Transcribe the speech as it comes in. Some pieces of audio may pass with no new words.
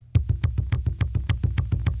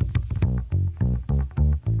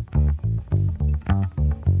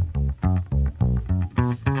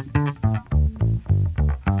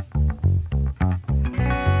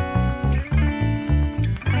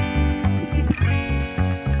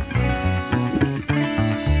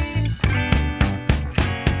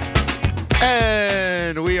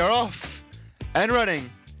And running.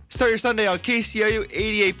 Start your Sunday on KCOU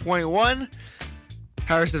 88.1.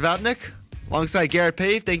 Harrison Vapnik alongside Garrett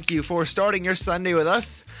Pave. Thank you for starting your Sunday with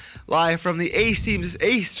us live from the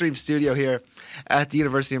A-Stream studio here at the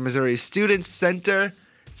University of Missouri Student Center.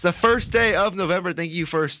 It's the first day of November. Thank you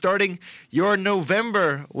for starting your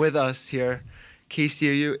November with us here.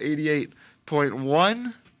 KCOU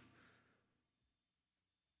 88.1.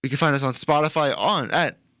 You can find us on Spotify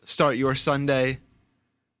at Start Your Sunday.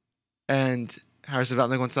 And Harrison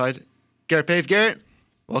Vapnik one side. Garrett Pave. Garrett,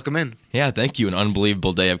 welcome in. Yeah, thank you. An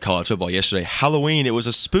unbelievable day of college football yesterday. Halloween, it was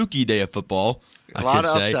a spooky day of football. A lot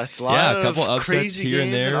of upsets. A couple upsets crazy here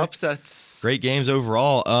and there. And upsets. Great games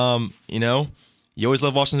overall. You always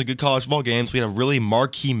love watching the good college football games. We had a really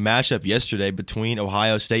marquee matchup yesterday between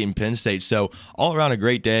Ohio State and Penn State. So all around a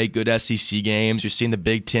great day. Good SEC games. You're seeing the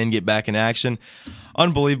Big Ten get back in action.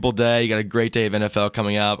 Unbelievable day. You got a great day of NFL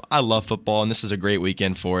coming up. I love football, and this is a great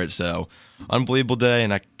weekend for it. So, unbelievable day,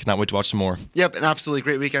 and I cannot wait to watch some more. Yep, an absolutely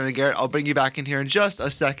great weekend. And Garrett, I'll bring you back in here in just a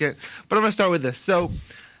second. But I'm going to start with this. So,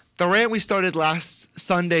 the rant we started last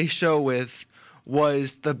Sunday show with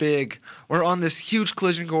was the big, we're on this huge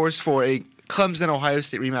collision course for a Clemson-Ohio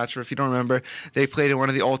State rematch. If you don't remember, they played in one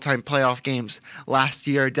of the all-time playoff games last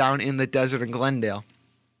year down in the desert in Glendale.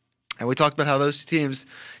 And we talked about how those two teams,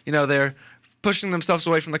 they're pushing themselves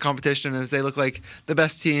away from the competition as they look like the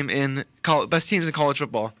best teams in college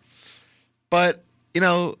football. But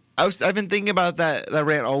I've been thinking about that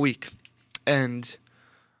rant all week, and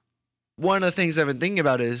one of the things I've been thinking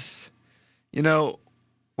about is,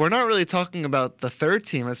 we're not really talking about the third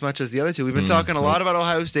team as much as the other two. We've been talking a lot about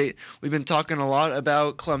Ohio State. We've been talking a lot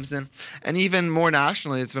about Clemson, and even more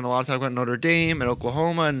nationally, it's been a lot of talk about Notre Dame and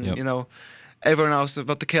Oklahoma, and everyone else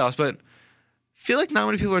about the chaos, but I feel like not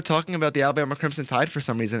many people are talking about the Alabama Crimson Tide for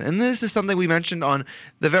some reason. And this is something we mentioned on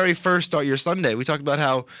the very first Start Your Sunday. We talked about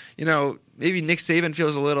how, maybe Nick Saban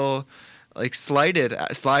feels a little like slighted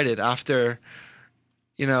after,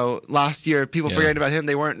 last year people forgetting about him.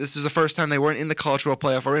 This was the first time they weren't in the College World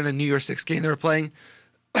Playoff or in a New Year's Six game. They were playing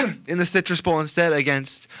in the Citrus Bowl instead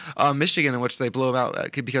against Michigan, in which they blow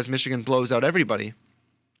out because Michigan blows out everybody.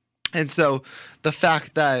 And so the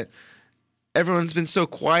fact that everyone's been so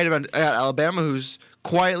quiet about Alabama, who's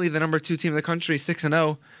quietly the number 2 team in the country,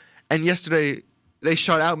 6-0. And yesterday, they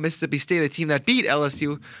shut out Mississippi State, a team that beat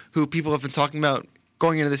LSU, who people have been talking about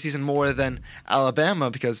going into the season more than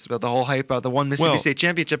Alabama because of the whole hype about the one Mississippi State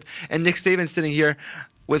championship. And Nick Saban sitting here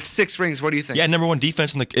with 6 rings. What do you think? Yeah, number 1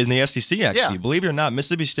 defense in the SEC, actually. Yeah. Believe it or not,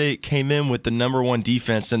 Mississippi State came in with the number 1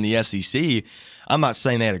 defense in the SEC. I'm not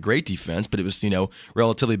saying they had a great defense, but it was,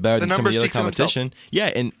 relatively better than some of the other competition.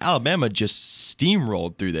 Yeah, and Alabama just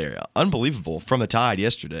steamrolled through there. Unbelievable from the Tide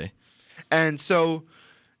yesterday. And so,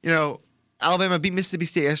 Alabama beat Mississippi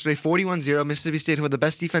State yesterday 41-0. Mississippi State, who had the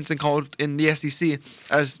best defense in the SEC,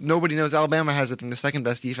 as nobody knows, Alabama has, I think, the second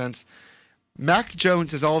best defense. Mac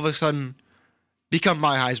Jones has all of a sudden become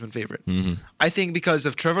my Heisman favorite. Mm-hmm. I think because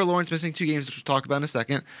of Trevor Lawrence missing 2 games, which we'll talk about in a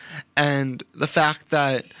second, and the fact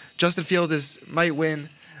that Justin Fields might win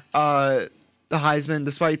the Heisman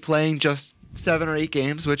despite playing just 7 or 8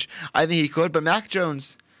 games, which I think he could. But Mac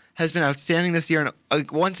Jones has been outstanding this year,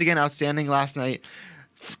 and once again outstanding last night.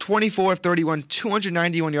 24 of 31,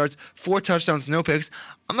 291 yards, 4 touchdowns, no picks.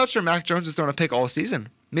 I'm not sure Mac Jones has thrown a pick all season.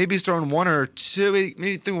 Maybe he's thrown 1 or 2.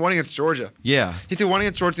 Maybe threw 1 against Georgia. Yeah. He threw 1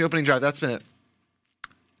 against Georgia in the opening drive. That's been it.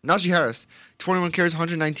 Najee Harris, 21 carries,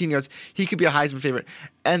 119 yards. He could be a Heisman favorite.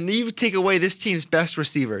 And you take away this team's best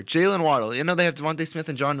receiver, Jalen Waddle. They have Devontae Smith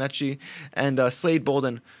and John Mechie and Slade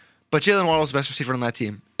Bolden. But Jalen Waddle is the best receiver on that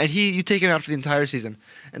team. And you take him out for the entire season.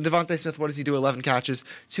 And Devontae Smith, what does he do? 11 catches,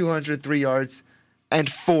 203 yards, and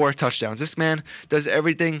 4 touchdowns. This man does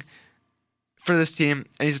everything for this team,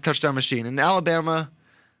 and he's a touchdown machine. And Alabama,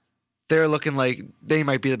 they're looking like they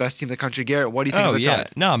might be the best team in the country. Garrett, what do you think of the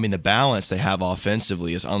Tide? No, the balance they have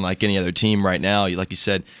offensively is unlike any other team right now. Like you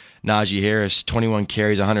said, Najee Harris, 21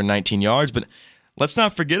 carries, 119 yards. But let's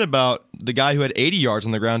not forget about the guy who had 80 yards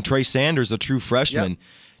on the ground, Trey Sanders, a true freshman. Yep.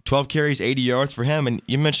 12 carries, 80 yards for him. And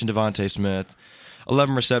you mentioned Devontae Smith.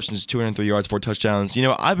 11 receptions, 203 yards, 4 touchdowns.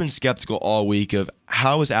 I've been skeptical all week of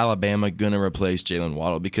how is Alabama going to replace Jalen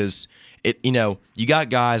Waddle because you got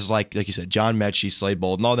guys like you said, John Mechie, Slade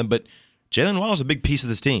Bolden, all them, but Jalen Waddle's a big piece of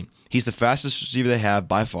this team. He's the fastest receiver they have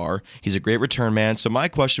by far. He's a great return man. So my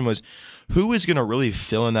question was, who is going to really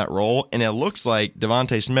fill in that role? And it looks like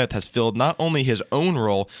Devontae Smith has filled not only his own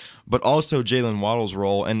role, but also Jalen Waddle's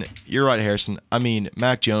role. And you're right, Harrison.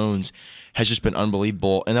 Mac Jones has just been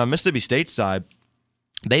unbelievable. And on Mississippi State's side,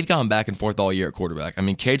 they've gone back and forth all year at quarterback.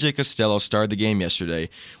 KJ Costello started the game yesterday,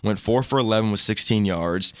 went 4 for 11 with 16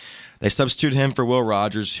 yards. They substituted him for Will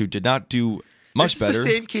Rogers, who did not do Much This better. is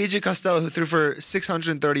the same KJ Costello who threw for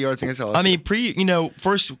 630 yards against LSU. I mean,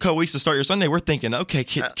 first couple weeks to start your Sunday, we're thinking, okay,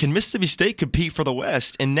 can Mississippi State compete for the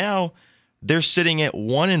West? And now they're sitting at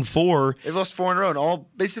 1-4. They've lost 4 in a row, and all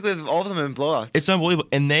of them have been blowouts. It's unbelievable.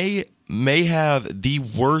 And they may have the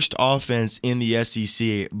worst offense in the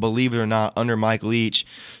SEC, believe it or not, under Mike Leach.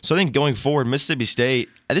 So I think going forward, Mississippi State,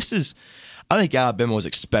 I think Alabama was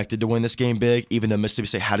expected to win this game big, even though Mississippi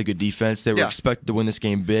State had a good defense. They were expected to win this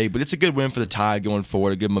game big, but it's a good win for the Tide going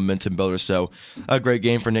forward, a good momentum builder. So a great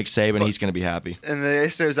game for Nick Saban. He's going to be happy. And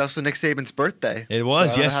yesterday was also Nick Saban's birthday. It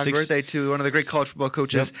was, so yes. Happy birthday to one of the great college football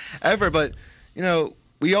coaches ever. But,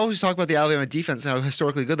 we always talk about the Alabama defense and how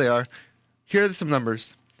historically good they are. Here are some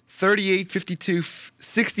numbers. 38, 52,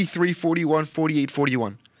 63, 41, 48,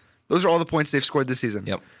 41. Those are all the points they've scored this season.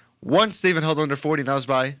 Yep. Once they've been held under 40, and that was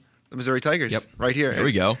by the Missouri Tigers right here. There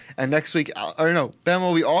we go. And next week, Bama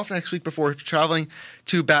will be off next week before traveling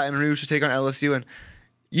to Baton Rouge to take on LSU. And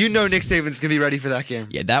Nick Saban's going to be ready for that game.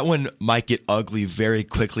 Yeah, that one might get ugly very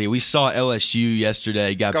quickly. We saw LSU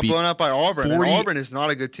yesterday got beat blown out by Auburn. And Auburn is not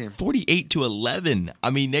a good team. 48-11. I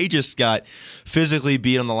mean, they just got physically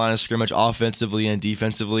beat on the line of scrimmage offensively and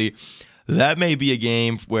defensively. That may be a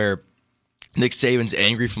game where Nick Saban's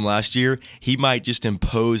angry from last year. He might just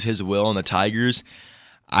impose his will on the Tigers.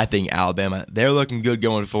 I think Alabama, they're looking good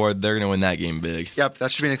going forward. They're going to win that game big. Yep,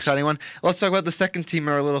 that should be an exciting one. Let's talk about the second team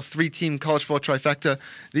in our little 3-team college football trifecta,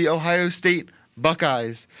 the Ohio State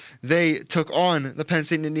Buckeyes. They took on the Penn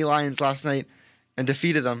State Nittany Lions last night and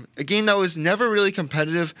defeated them. A game that was never really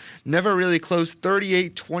competitive, never really close.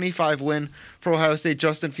 38-25 win for Ohio State.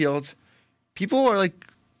 Justin Fields. People are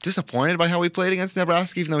disappointed by how he played against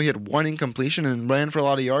Nebraska, even though he had 1 incompletion and ran for a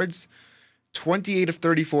lot of yards. 28 of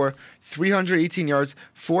 34, 318 yards,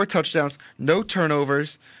 4 touchdowns, no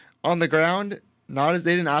turnovers. On the ground, they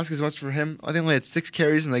didn't ask as much for him. I think only had 6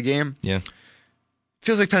 carries in the game. Yeah.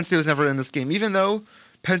 Feels like Penn State was never in this game. Even though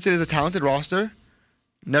Penn State is a talented roster,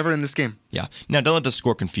 never in this game. Yeah. Now, don't let the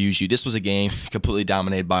score confuse you. This was a game completely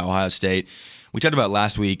dominated by Ohio State. We talked about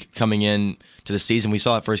last week coming in to the season. We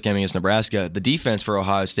saw that first game against Nebraska. The defense for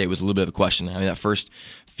Ohio State was a little bit of a question. I mean, that first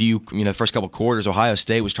couple quarters, Ohio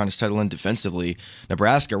State was trying to settle in defensively.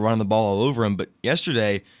 Nebraska running the ball all over them. But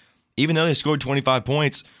yesterday, even though they scored 25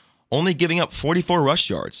 points, only giving up 44 rush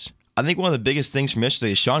yards. I think one of the biggest things from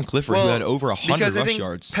yesterday is Sean Clifford, who had over 100 rush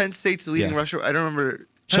yards. Penn State's leading rusher. I don't remember.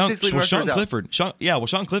 Sean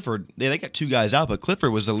Clifford, they got 2 guys out, but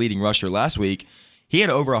Clifford was the leading rusher last week. He had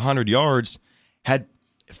over 100 yards, had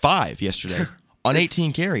 5 yesterday on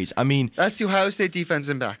 18 carries. I mean, that's the Ohio State defense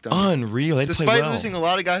impact. Unreal. They Despite play well. Losing a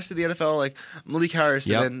lot of guys to the NFL, like Malik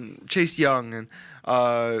Harrison and Chase Young and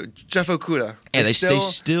Jeff Okudah. Yeah, they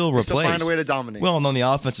still replace. Still find a way to dominate. Well, and on the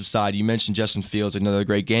offensive side, you mentioned Justin Fields, another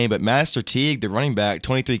great game, but Master Teague, the running back,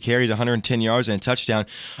 23 carries, 110 yards, and a touchdown.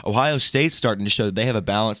 Ohio State's starting to show that they have a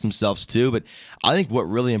balance themselves too, but I think what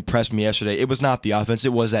really impressed me yesterday, it was not the offense,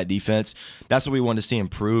 it was that defense. That's what we wanted to see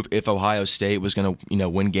improve if Ohio State was going to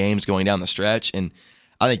win games going down the stretch, and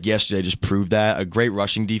I think yesterday just proved that. A great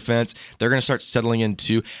rushing defense. They're going to start settling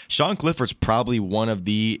into. Sean Clifford's probably one of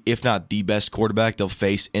the, if not the best quarterback they'll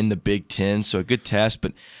face in the Big Ten. So a good test,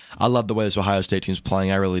 but I love the way this Ohio State team's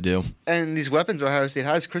playing. I really do. And these weapons Ohio State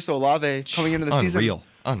has, Chris Olave coming into the season.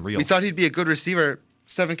 Unreal. We thought he'd be a good receiver.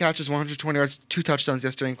 7 catches, 120 yards, 2 touchdowns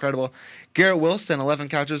yesterday. Incredible. Garrett Wilson, 11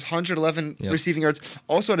 catches, 111 receiving yards.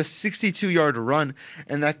 Also had a 62-yard run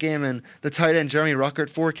in that game. And the tight end, Jeremy Ruckert,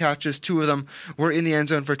 4 catches. 2 of them were in the end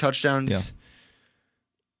zone for touchdowns. Yeah.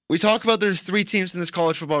 We talk about there's 3 teams in this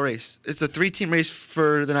college football race. It's a 3-team race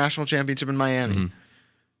for the national championship in Miami.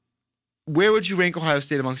 Mm-hmm. Where would you rank Ohio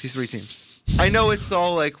State amongst these 3 teams? I know it's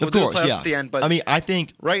all we'll do the playoffs at the end. But I mean, I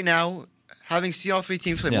think right now, having seen all 3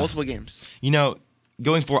 teams play multiple games.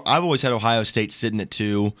 Going forward, I've always had Ohio State sitting at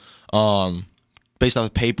 2, based off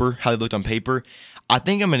of paper, how they looked on paper. I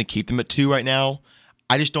think I'm going to keep them at 2 right now.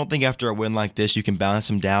 I just don't think after a win like this you can balance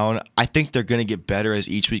them down. I think they're going to get better as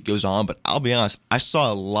each week goes on, but I'll be honest, I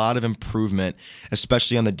saw a lot of improvement,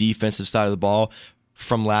 especially on the defensive side of the ball,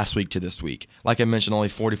 from last week to this week. Like I mentioned, only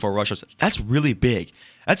 44 rushes. That's really big.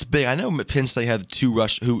 That's big. I know Penn State had 2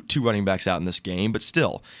 running backs out in this game, but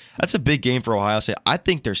still, that's a big game for Ohio State. I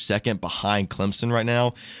think they're second behind Clemson right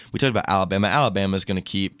now. We talked about Alabama. Alabama's going to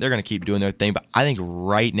keep doing their thing, but I think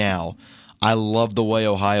right now, I love the way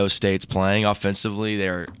Ohio State's playing offensively.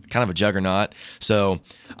 They're kind of a juggernaut. So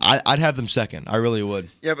I'd have them second. I really would.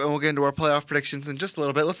 Yep, and we'll get into our playoff predictions in just a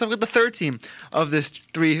little bit. Let's talk about the third team of this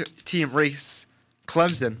 3-team race,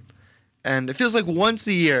 Clemson. And it feels like once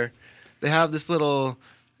a year they have this little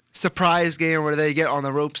surprise game where they get on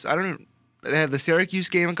the ropes. I don't They had the Syracuse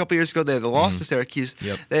game a couple years ago. They had the loss to Syracuse.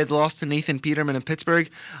 Yep. They had the loss to Nathan Peterman in Pittsburgh.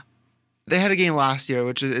 They had a game last year,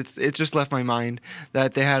 which it just left my mind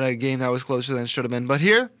that they had a game that was closer than it should have been. But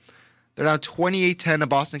here, they're now 28-10 to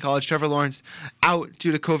Boston College. Trevor Lawrence out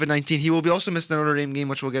due to COVID-19. He will be also missing the Notre Dame game,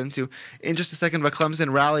 which we'll get into in just a second. But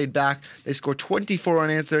Clemson rallied back. They scored 24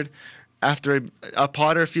 unanswered after a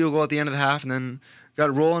Potter field goal at the end of the half, and then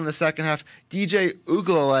got rolling in the second half. DJ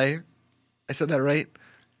Uiagalelei, I said that right?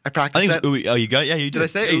 I practiced that. You got it? Yeah, you did. Did I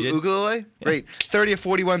say yeah, you did. Uiagalelei? Yeah. Great. 30 of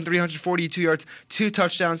 41, 342 yards, 2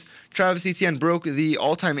 touchdowns. Travis Etienne broke the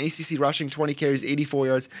all-time ACC rushing, 20 carries, 84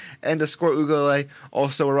 yards. And to score Uiagalelei,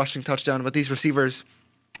 also a rushing touchdown. But these receivers,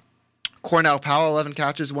 Cornell Powell, 11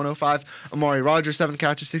 catches, 105. Amari Rogers, 7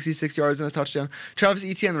 catches, 66 yards and a touchdown. Travis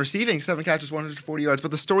Etienne receiving, 7 catches, 140 yards. But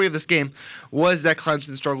the story of this game was that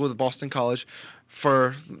Clemson struggled with Boston College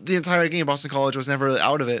for the entire game. Boston College was never really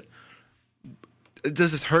out of it.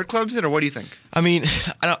 Does this hurt Clemson, or what do you think? I mean,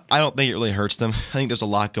 I don't think it really hurts them. I think there's a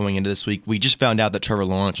lot going into this week. We just found out that Trevor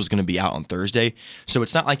Lawrence was going to be out on Thursday, so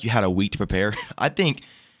it's not like you had a week to prepare. I think,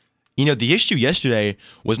 the issue yesterday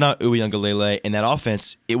was not Uiagalelei and that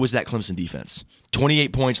offense. It was that Clemson defense.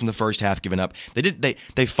 28 points in the first half given up.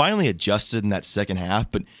 They finally adjusted in that second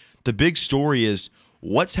half, but the big story is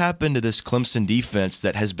what's happened to this Clemson defense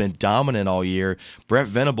that has been dominant all year. Brett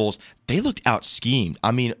Venables, they looked out-schemed.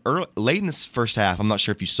 I mean, late in this first half, I'm not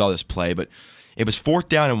sure if you saw this play, but it was 4th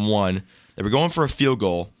down and 1. They were going for a field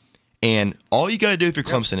goal, and all you got to do if you're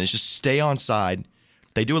Clemson is just stay on side.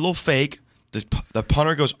 They do a little fake. The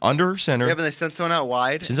punter goes under center. Yeah, but they sent someone out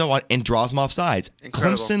wide. Sends out wide and draws them off sides.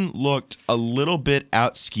 Incredible. Clemson looked a little bit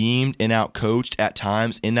out-schemed and out-coached at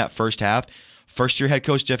times in that first half. First-year head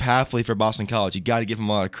coach Jeff Hafley for Boston College. You got to give him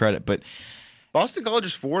a lot of credit, but Boston College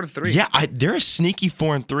is 4-3. yeah, they're a sneaky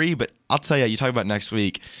 4-3. But I'll tell you, you talk about next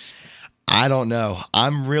week. I don't know.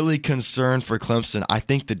 I'm really concerned for Clemson. I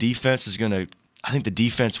think the defense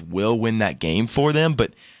will win that game for them.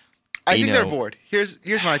 But I think they're bored. Here's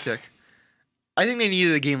my take. I think they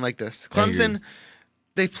needed a game like this. Clemson.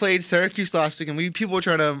 They played Syracuse last week, and people were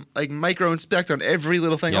trying to micro-inspect on every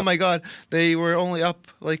little thing. Yep. Oh my God, they were only up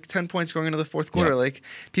 10 points going into the fourth quarter. Yep.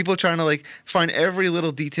 People trying to find every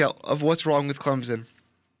little detail of what's wrong with Clemson,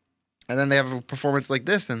 and then they have a performance like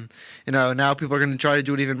this, and now people are going to try to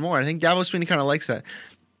do it even more. I think Dabo Swinney kind of likes that.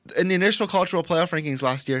 In the initial college football playoff rankings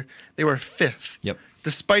last year, they were 5th. Yep.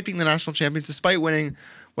 Despite being the national champions, despite winning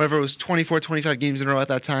whatever it was 24, 25 games in a row at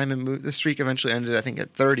that time, and the streak eventually ended, I think,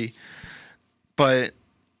 at 30. But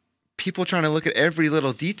people trying to look at every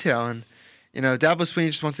little detail, and Dabo Swinney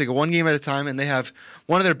just wants to take it one game at a time, and they have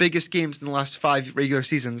one of their biggest games in the last 5 regular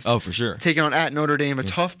seasons. Oh, for sure. Taking on at Notre Dame, a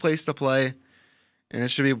tough place to play, and it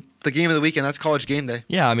should be the game of the weekend. That's College Game Day.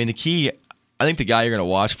 Yeah, I mean, I think the guy you're going to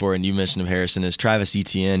watch for, and you mentioned him, Harrison, is Travis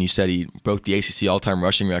Etienne. You said he broke the ACC all-time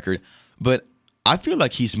rushing record, but I feel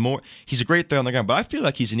like he's a great threat on the ground, but I feel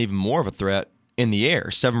like he's an even more of a threat in the air.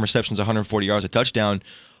 7 receptions, 140 yards, a touchdown.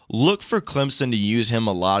 Look for Clemson to use him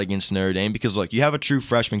a lot against Notre Dame because, look, you have a true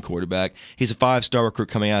freshman quarterback. He's a 5-star recruit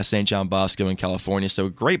coming out of St. John Bosco in California, so a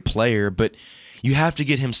great player, but you have to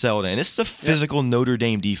get him settled in. This is a physical Notre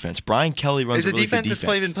Dame defense. Brian Kelly runs a really good defense. It's a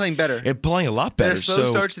defense that's been playing better. It's playing a lot better. It's a slow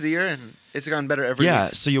start to the year, and it's gotten better every week.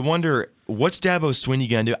 So you wonder, what's Dabo Swinney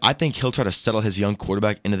going to do? I think he'll try to settle his young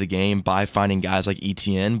quarterback into the game by finding guys like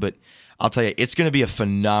Etienne, but I'll tell you, it's going to be a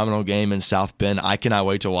phenomenal game in South Bend. I cannot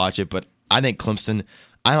wait to watch it, but I think Clemson,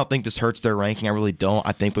 I don't think this hurts their ranking. I really don't.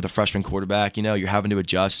 I think with a freshman quarterback, you're having to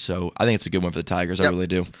adjust, so I think it's a good one for the Tigers. Yep. I really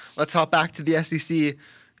do. Let's hop back to the SEC.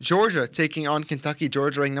 Georgia taking on Kentucky.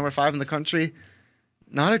 Georgia ranked number 5 in the country.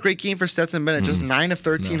 Not a great game for Stetson Bennett. Just 9 of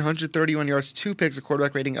 13, 131 yards, 2 picks, a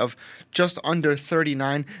quarterback rating of just under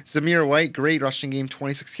 39. Zamir White, great rushing game,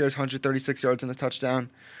 26 carries, 136 yards, and a touchdown.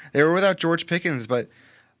 They were without George Pickens, but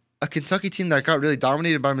a Kentucky team that got really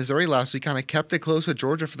dominated by Missouri last week kind of kept it close with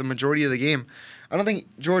Georgia for the majority of the game. I don't think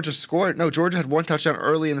Georgia scored. No, Georgia had 1 touchdown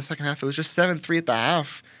early in the second half. It was just 7-3 at the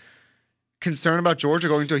half. Concern about Georgia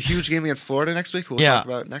going to a huge game against Florida next week? We'll talk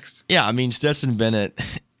about next. Yeah, I mean, Stetson Bennett,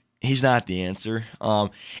 he's not the answer.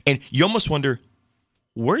 And you almost wonder,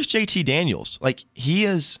 where's JT Daniels? He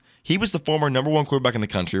was the former number 1 quarterback in the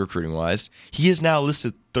country recruiting-wise. He is now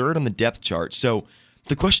listed 3rd on the depth chart. So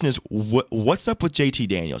the question is, what's up with JT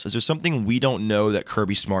Daniels? Is there something we don't know that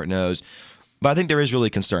Kirby Smart knows? But I think there is really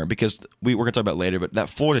concern because we're going to talk about it later, but that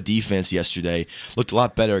Florida defense yesterday looked a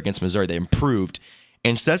lot better against Missouri. They improved.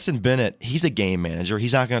 And Stetson Bennett, he's a game manager.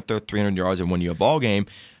 He's not going to throw 300 yards and win you a ball game.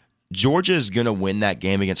 Georgia is going to win that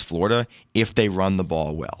game against Florida if they run the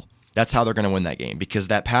ball well. That's how they're going to win that game because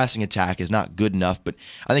that passing attack is not good enough. But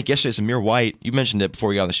I think yesterday, Zamir White, you mentioned it before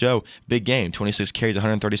we got on the show, big game, 26 carries,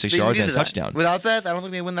 136 yards, and a touchdown. Without that, I don't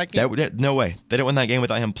think they win that game. No way. They didn't win that game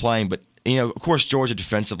without him playing. But, of course, Georgia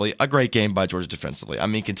defensively, a great game by Georgia defensively. I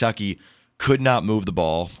mean, Kentucky could not move the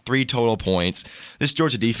ball. 3 total points. This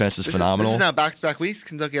Georgia defense is phenomenal. This is now back-to-back weeks.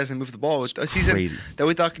 Kentucky hasn't moved the ball. A season crazy. That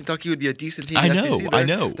we thought Kentucky would be a decent team. I in know, SEC. I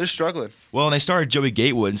know. They're struggling. Well, and they started Joey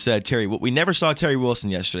Gatewood instead of Terry. We never saw Terry Wilson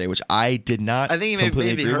yesterday, which I did not I think he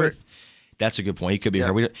completely may be agree hurt. with. That's a good point. He could be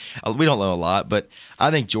hurt. We don't know a lot, but I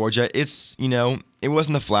think Georgia, it's, it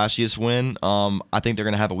wasn't the flashiest win. I think they're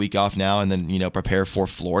going to have a week off now and then, prepare for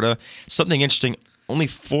Florida. Something interesting, only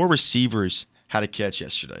 4 receivers had a catch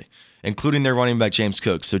yesterday, including their running back, James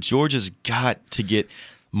Cook. So Georgia's got to get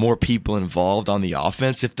more people involved on the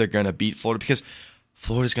offense if they're going to beat Florida because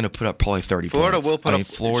Florida's going to put up probably 30 Florida points. will put up.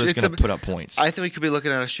 Florida's going to put up points. I think we could be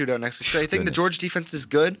looking at a shootout next week. So I think the Georgia defense is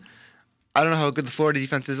good. I don't know how good the Florida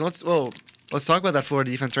defense is. Let's talk about that Florida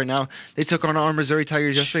defense right now. They took on our Missouri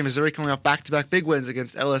Tigers yesterday. Missouri coming off back-to-back big wins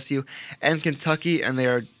against LSU and Kentucky, and they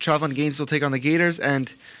are traveling to Gainesville to take on the Gators.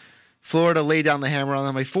 And Florida laid down the hammer on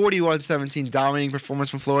them. A 41-17 dominating performance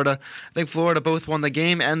from Florida. I think Florida both won the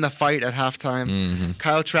game and the fight at halftime. Mm-hmm.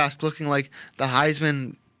 Kyle Trask looking like the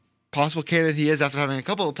Heisman possible candidate he is after having a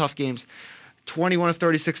couple of tough games. 21 of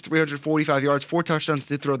 36, 345 yards, 4 touchdowns,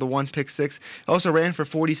 did throw the 1 pick six. Also ran for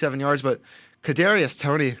 47 yards, but Kadarius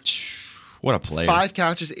Toney, what a player. 4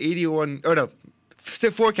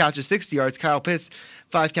 catches, 60 yards. Kyle Pitts,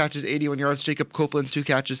 5 catches, 81 yards. Jacob Copeland, 2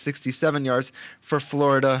 catches, 67 yards for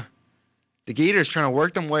Florida. The Gators trying to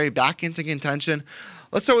work them way back into contention.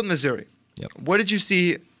 Let's start with Missouri. Yep. What did you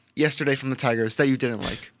see yesterday from the Tigers that you didn't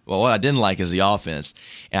like? Well, what I didn't like is the offense.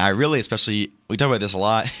 And I really, especially, we talk about this a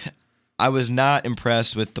lot, I was not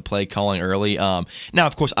impressed with the play calling early. Now,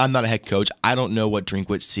 of course, I'm not a head coach. I don't know what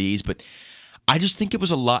Drinkwitz sees, but I just think it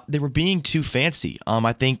was a lot. They were being too fancy.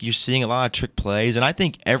 I think you're seeing a lot of trick plays, and I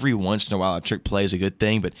think every once in a while a trick play is a good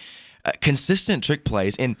thing, but consistent trick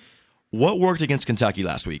plays. And what worked against Kentucky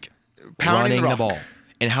last week? Pounding the ball.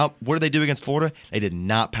 And what did they do against Florida? They did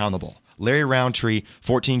not pound the ball. Larry Roundtree,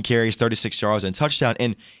 14 carries, 36 yards, and a touchdown.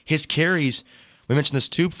 And his carries, we mentioned this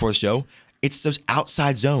too before the show, it's those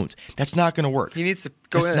outside zones. That's not going to work. He needs to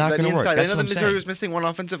go in. It's not going to work. That's I know what that I'm Missouri saying. was missing one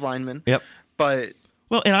offensive lineman. Yep. But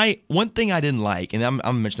well, and one thing I didn't like, and I'm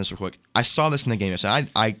going to mention this real quick. I saw this in the game yesterday.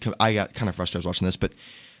 I got kind of frustrated watching this, but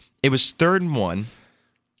it was 3rd and 1,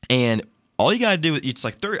 and all you got to do is it's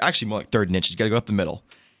like more like 3rd and inch. You got to go up the middle.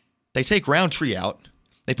 They take Roundtree out.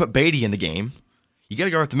 They put Beatty in the game. You got to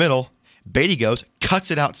go up the middle. Beatty goes, cuts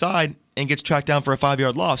it outside, and gets tracked down for a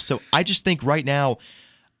 5-yard loss. So I just think right now,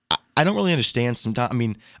 I don't really understand sometimes. I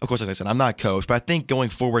mean, of course, as I said, I'm not a coach, but I think going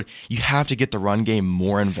forward, you have to get the run game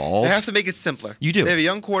more involved. they have to make it simpler. You do. They have a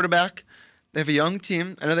young quarterback. They have a young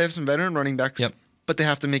team. I know they have some veteran running backs. Yep. But they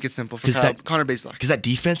have to make it simple for Connor Bazelak. Because that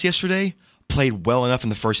defense yesterday played well enough in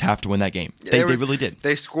the first half to win that game. They really did.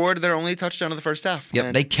 They scored their only touchdown of the first half.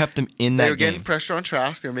 Yep, they kept them in that game. They were game. getting pressure on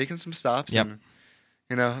Trask. They were making some stops. Yep. And,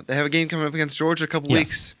 they have a game coming up against Georgia in a couple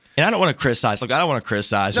weeks. And I don't want to criticize. Look, I don't want to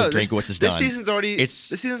criticize what Drinkwitz has done. This season's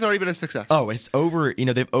already been a success. Oh, it's over.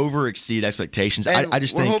 They've over-exceeded expectations. And I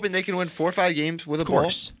just we're think hoping they can win 4 or 5 games with a ball.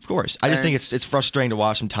 Of course. I just think it's frustrating to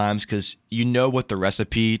watch sometimes because you know what the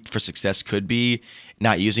recipe for success could be,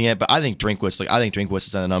 not using it. But I think Drinkwitz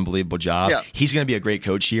has done an unbelievable job. Yeah. He's going to be a great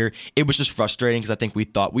coach here. It was just frustrating because I think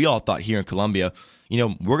we all thought here in Columbia,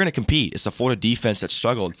 we're going to compete. It's the Florida defense that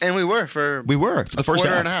struggled. And we were for the first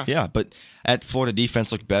quarter and a half. Yeah, but at Florida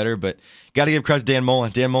defense looked better. But got to give credit to Dan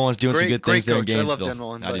Mullen. Dan Mullen's doing some good things there in Gainesville. I love Dan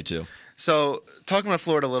Mullen. I do too. So talking about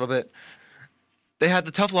Florida a little bit, they had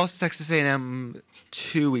the tough loss to Texas A&M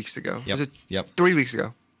 2 weeks ago. Yep. Was it Yep. 3 weeks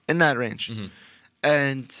ago? In that range. Mm-hmm.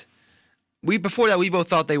 And before that we both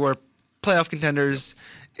thought they were playoff contenders.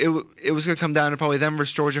 It was going to come down to probably them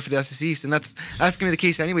versus Georgia for the SEC East, and that's going to be the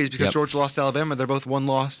case anyways because Georgia lost to Alabama. They're both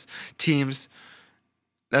 1-loss teams.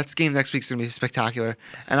 That game next week's going to be spectacular,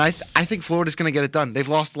 and I think Florida's going to get it done. They've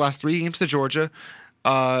lost the last 3 games to Georgia,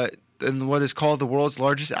 in what is called the world's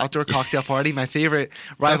largest outdoor cocktail party. My favorite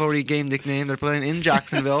rivalry game nickname. They're playing in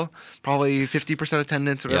Jacksonville, probably 50%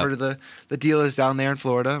 attendance, whatever the deal is down there in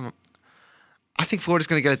Florida. I think Florida's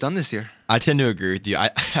going to get it done this year. I tend to agree with you. I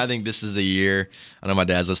think this is the year. I know my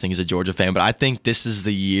dad's listening. He's a Georgia fan, but I think this is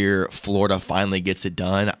the year Florida finally gets it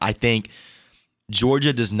done. I think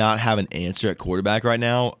Georgia does not have an answer at quarterback right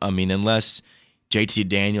now. I mean, unless JT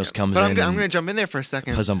Daniels comes in. I'm going to jump in there for a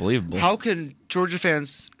second. That's unbelievable. How can Georgia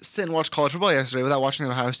fans sit and watch college football yesterday without watching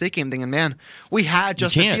the Ohio State game thinking, man, we had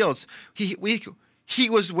Justin Fields. He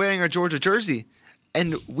was wearing a Georgia jersey.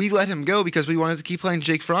 and we let him go because we wanted to keep playing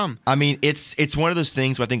Jake Fromm. I mean, it's one of those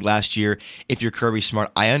things where I think last year, if you're Kirby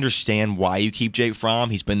Smart, I understand why you keep Jake Fromm.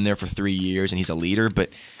 He's been there for 3 years and he's a leader, but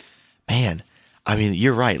man, I mean,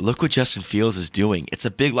 you're right. Look what Justin Fields is doing. It's a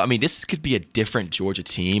big. I mean, this could be a different Georgia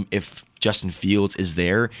team if Justin Fields is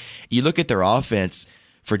there. You look at their offense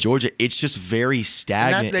for Georgia; it's just very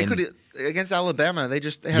stagnant. And could against Alabama. They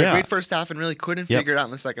had a great first half and really couldn't figure it out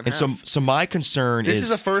in the second half. And so my concern is this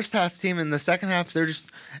is a first half team. In the second half, they're just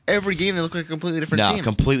every game they look like a completely different team.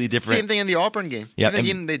 Completely different. Same thing in the Auburn game. Yeah,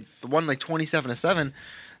 even the game they won like 27-7.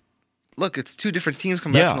 Look, it's two different teams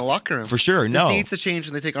coming back from the locker room. For sure. This needs to change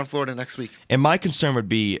when they take on Florida next week. And my concern would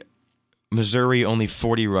be Missouri only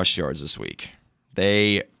 40 rush yards this week.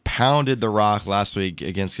 They pounded the rock last week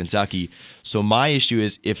against Kentucky. So my issue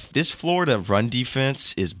is if this Florida run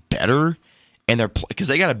defense is better, and they're because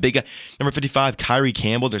they got a big number 55, Kyrie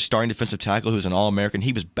Campbell, their starting defensive tackle, who's an All-American.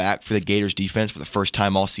 He was back for the Gators defense for the first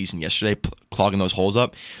time all season yesterday, clogging those holes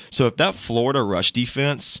up. So if that Florida rush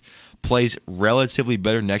defense plays relatively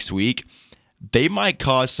better next week, they might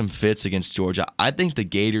cause some fits against Georgia. I think the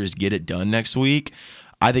Gators get it done next week.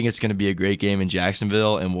 I think it's going to be a great game in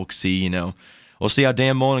Jacksonville, and we'll see, we'll see how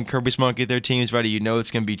Dan Mullen and Kirby Smart get their teams ready. It's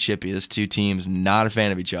going to be chippy. Those two teams, not a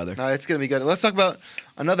fan of each other. No, it's going to be good. Let's talk about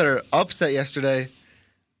another upset yesterday.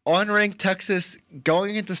 Unranked Texas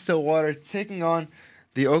going into Stillwater, taking on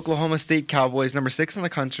the Oklahoma State Cowboys, number 6 in the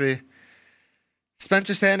country.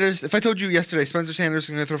 Spencer Sanders, if I told you yesterday, Spencer Sanders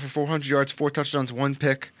is going to throw for 400 yards, 4 touchdowns, 1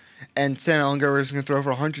 pick, and Sam Ehlinger is going to throw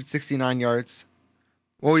for 169 yards,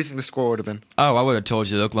 what do you think the score would have been? Oh, I would have told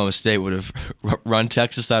you that Oklahoma State would have run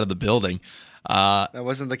Texas out of the building. That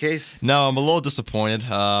wasn't the case. No, I'm a little disappointed.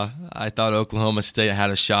 I thought Oklahoma State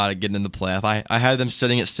had a shot at getting in the playoff. I had them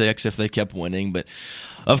sitting at 6 if they kept winning, but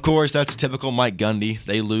of course, that's typical Mike Gundy.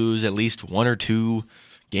 They lose at least 1 or 2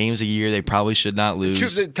 games a year they probably should not lose.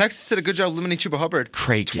 Texas did a good job limiting Chuba Hubbard.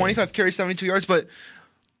 Great 25 carries, 72 yards, but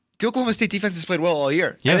the Oklahoma State defense has played well all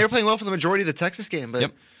year. Yeah. And they were playing well for the majority of the Texas game, but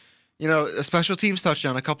a special teams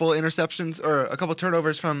touchdown, a couple interceptions or a couple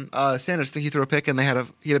turnovers from Sanders. I think he threw a pick and he had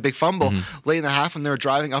a big fumble late in the half when they were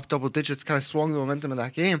driving up double digits, kind of swung the momentum of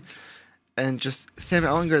that game. And just Sam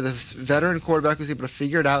Ehlinger, the veteran quarterback, was able to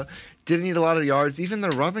figure it out. Didn't need a lot of yards. Even the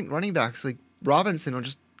running backs like Robinson were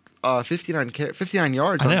just 59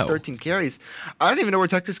 yards on 13 carries. I don't even know where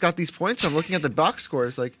Texas got these points from. Looking at the box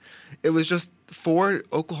scores, like it was just 4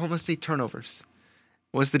 Oklahoma State turnovers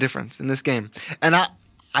was the difference in this game. And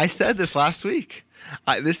I said this last week.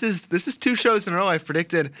 This is 2 shows in a row I've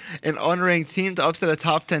predicted an unranked team to upset a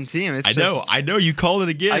top 10 team. I know. You called it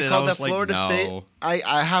again. I called that Florida State.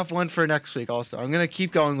 I have one for next week also. I'm gonna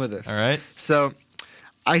keep going with this. All right. So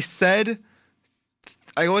I said.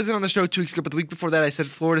 I wasn't on the show 2 weeks ago, but the week before that, I said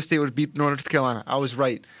Florida State would beat North Carolina. I was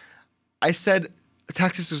right. I said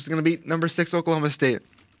Texas was going to beat number 6 Oklahoma State.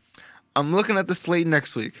 I'm looking at the slate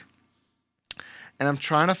next week, and I'm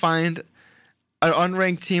trying to find an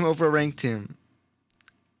unranked team over a ranked team,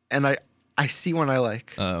 and I see one I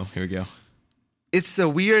like. Oh, here we go. It's a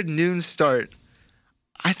weird noon start.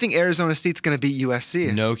 I think Arizona State's going to beat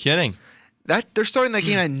USC. No kidding. They're starting that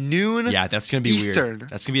game at noon. Yeah, that's going to be Eastern. weird.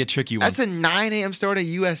 That's going to be a tricky one. That's a 9 a.m. start at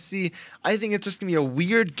USC. I think it's just going to be a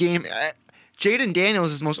weird game. Jaden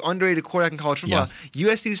Daniels is the most underrated quarterback in college football. Yeah.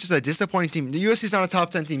 USC is just a disappointing team. USC is not a top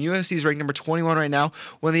 10 team. USC is ranked number 21 right now.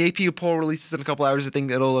 When the AP poll releases in a couple hours, I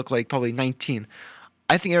think it'll look like probably 19.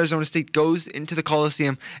 I think Arizona State goes into the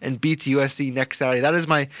Coliseum and beats USC next Saturday. That is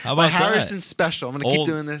my Harrison special. I'm going to keep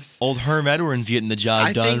doing this. Old Herm Edwards getting the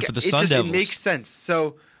job done for the Sun Devils. It makes sense.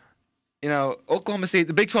 So, Oklahoma State,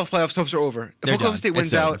 the Big 12 playoffs hopes are over. If Oklahoma State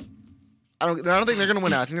wins out, I don't think they're going to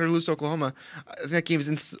win out. I think they're going to lose to Oklahoma. I think that game is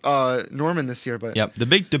in Norman this year. But the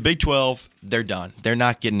Big 12, they're done. They're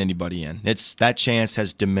not getting anybody in. That chance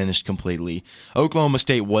has diminished completely. Oklahoma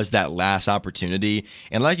State was that last opportunity,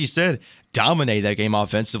 and like you said, dominated that game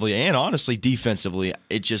offensively and honestly defensively.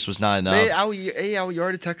 It just was not enough. They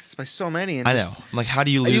out-yarded Texas by so many. And I know. I'm like, how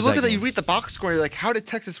do you lose? You look at that. You read the box score. You're like, how did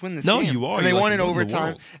Texas win this game? No, you are. And they won in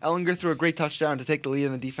overtime. Ehlinger threw a great touchdown to take the lead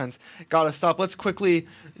in the defense. Got to stop. Let's quickly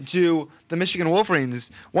do the Michigan Wolverines.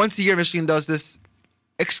 Once a year, Michigan does this,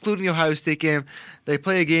 excluding the Ohio State game. They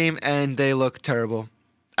play a game and they look terrible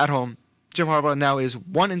at home. Jim Harbaugh now is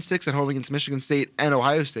 1-6 at home against Michigan State and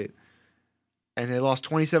Ohio State. And they lost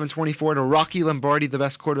 27-24 to Rocky Lombardi, the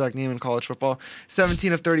best quarterback name in college football.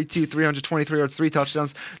 17 of 32, 323 yards, 3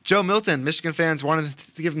 touchdowns. Joe Milton, Michigan fans wanted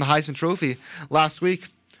to give him the Heisman Trophy last week.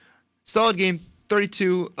 Solid game,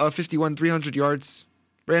 32 of 51, 300 yards.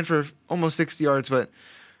 Ran for almost 60 yards, but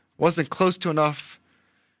wasn't close to enough.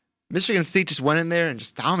 Michigan State just went in there and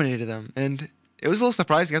just dominated them. And it was a little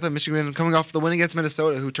surprising. I thought Michigan coming off the win against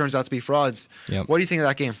Minnesota, who turns out to be frauds. Yep. What do you think of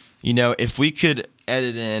that game? You know, if we could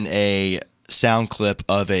edit in a sound clip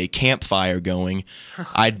of a campfire going,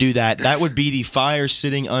 I'd do that. That would be the fire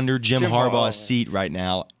sitting under Jim Harbaugh's seat right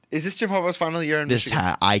now. Is this Jim Harbaugh's final year in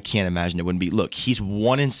Michigan? I can't imagine it wouldn't be. Look, he's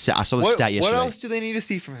 1-6. I saw the stat yesterday. What else do they need to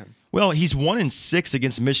see from him? Well, he's 1-6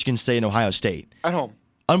 against Michigan State and Ohio State. At home.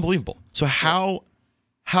 Unbelievable. So how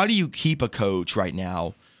do you keep a coach right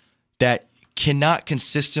now that cannot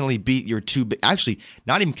consistently beat your two? Actually,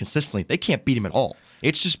 not even consistently. They can't beat him at all.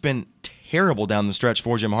 It's just been terrible down the stretch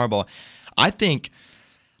for Jim Harbaugh. I think,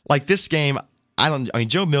 like this game,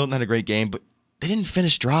 Joe Milton had a great game, but they didn't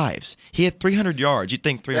finish drives. He had 300 yards. You'd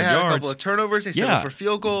think 300 yards. They had a yards. couple of turnovers. They set up for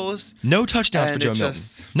field goals. No touchdowns for Joe Milton.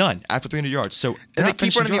 None after 300 yards. So and they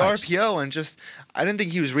keep running the RPO and just, I didn't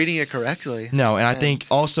think he was reading it correctly. No, and I think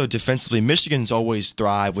also defensively, Michigan's always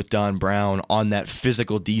thrive with Don Brown on that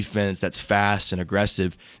physical defense that's fast and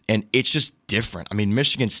aggressive, and it's just different. I mean,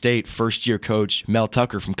 Michigan State first-year coach Mel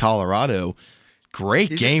Tucker from Colorado.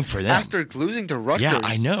 Great game for them. After losing to Rutgers. Yeah,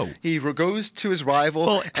 I know. He goes to his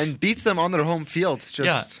rival and beats them on their home field.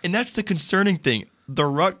 Yeah, and that's the concerning thing. The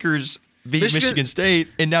Rutgers beat Michigan State,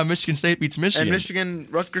 and now Michigan State beats Michigan.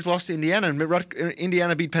 And Rutgers lost to Indiana, and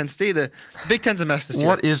Indiana beat Penn State. The Big Ten's a mess this year.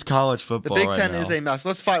 What is college football The Big Ten right is now? a mess.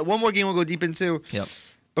 Let's fight. One more game we'll go deep into. Yep.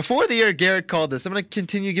 Before the year, Garrett called this. I'm going to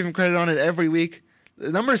continue giving credit on it every week.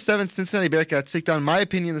 The number 7 Cincinnati Bearcats take down, in my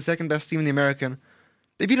opinion, the second best team in the American.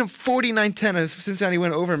 They beat them 49-10 as Cincinnati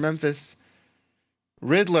went over Memphis.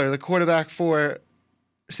 Riddler, the quarterback for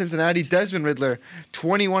Cincinnati, Desmond Riddler,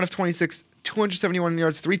 21 of 26, 271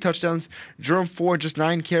 yards, 3 touchdowns. Jerome Ford, just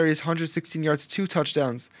 9 carries, 116 yards, 2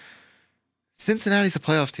 touchdowns. Cincinnati's a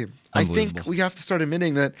playoff team. I think we have to start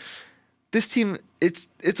admitting that this team, it's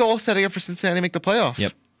all setting up for Cincinnati to make the playoffs.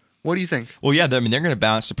 Yep. What do you think? Well, yeah, they're going to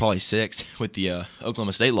bounce to probably 6 with the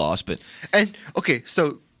Oklahoma State loss, but okay,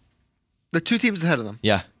 so the 2 teams ahead of them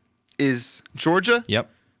is Georgia. Yep.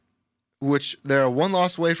 Which they're 1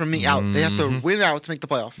 loss away from being out. They have to win out to make the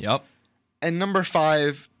playoff. Yep. And number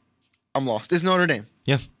 5, I'm lost, is Notre Dame.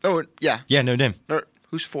 Yeah. Oh, yeah. Yeah, Notre Dame.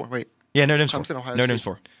 Who's 4? Wait. Yeah, Notre Dame's 4. Notre Dame's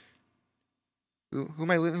 4. Who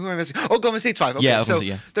am I missing? Oklahoma State's 5. Okay, yeah, so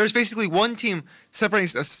yeah. There's basically one team separating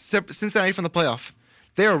Cincinnati from the playoff.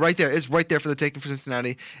 They are right there. It's right there for the taking for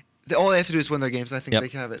Cincinnati. All they have to do is win their games, and I think they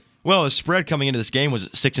can have it. Well, the spread coming into this game was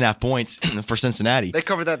 6.5 points for Cincinnati. They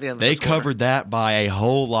covered that at the end. They covered that by a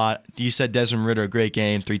whole lot. You said Desmond Ritter, a great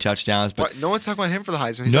game, 3 touchdowns. But no one's talking about him for the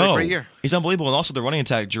Heisman. He's had a great year. He's unbelievable. And also the running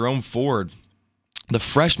attack, Jerome Ford, the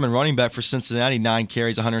freshman running back for Cincinnati, 9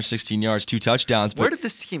 carries, 116 yards, 2 touchdowns. Where did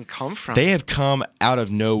this team come from? They have come out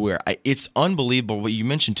of nowhere. It's unbelievable. What you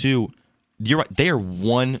mentioned, too, you're right. They are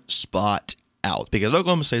 1 spot out because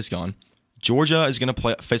Oklahoma State's gone. Georgia is going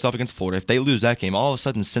to face off against Florida. If they lose that game, all of a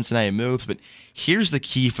sudden Cincinnati moves. But here's the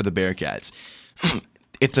key for the Bearcats.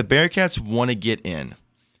 If the Bearcats want to get in,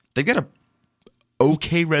 they've got a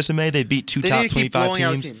okay resume. They beat 2 top 25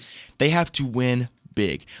 teams. They have to win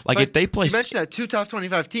big. Like if they play, you mentioned that 2 top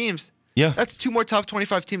 25 teams. Yeah, that's 2 more top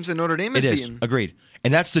 25 teams than Notre Dame has beaten. It is. Agreed.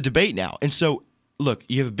 And that's the debate now. And so, look,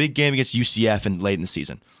 you have a big game against UCF late in the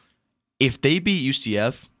season. If they beat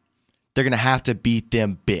UCF, they're going to have to beat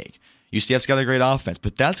them big. UCF's got a great offense,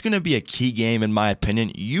 but that's going to be a key game in my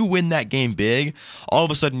opinion. You win that game big, all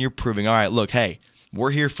of a sudden you're proving, all right, look, hey,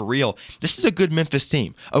 we're here for real. This is a good Memphis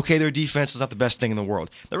team. Okay, their defense is not the best thing in the world.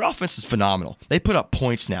 Their offense is phenomenal. They put up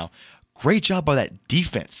points now. Great job by that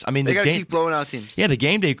defense. I mean, they got to keep blowing out teams. Yeah, the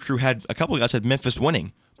game day crew had a couple of guys had Memphis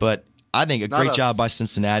winning, but I think a great job by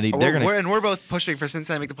Cincinnati. We're both pushing for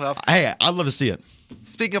Cincinnati to make the playoff. Hey, I'd love to see it.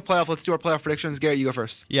 Speaking of playoff, let's do our playoff predictions. Garrett, you go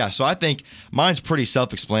first. Yeah, so I think mine's pretty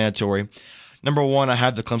self-explanatory. Number 1, I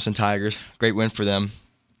have the Clemson Tigers. Great win for them.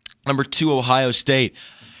 Number 2, Ohio State.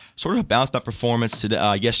 Sort of a bounce-back performance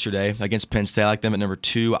yesterday against Penn State. I like them at number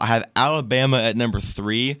 2. I have Alabama at number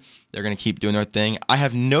 3. They're going to keep doing their thing. I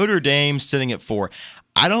have Notre Dame sitting at 4.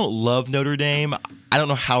 I don't love Notre Dame. I don't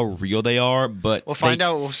know how real they are, but we'll find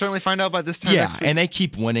out. We'll certainly find out by this time. Yeah, next week. And they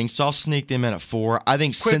keep winning, so I'll sneak them in at 4. I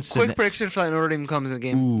think quick prediction for that Notre Dame Clemson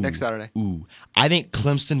game next Saturday. I think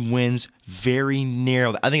Clemson wins very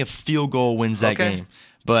narrowly. I think a field goal wins that game.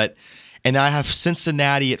 And I have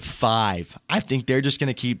Cincinnati at 5. I think they're just going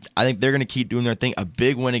to keep. I think they're going to keep doing their thing. A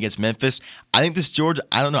big win against Memphis. I think this Georgia.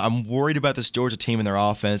 I don't know. I'm worried about this Georgia team and their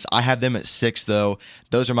offense. I have them at 6 though.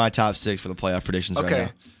 Those are my top 6 for the playoff predictions right now.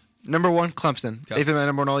 Number 1, Clemson. Okay. They've been my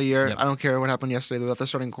number 1 all year. Yep. I don't care what happened yesterday. They left their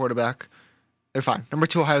starting quarterback. They're fine. Number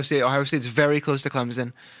 2, Ohio State. Ohio State's very close to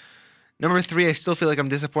Clemson. Number 3, I still feel like I'm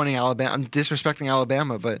disappointing Alabama. I'm disrespecting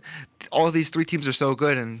Alabama, but all of these 3 teams are so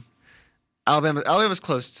good, and Alabama's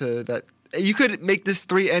close to that You could make this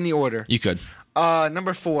 3 any order. You could.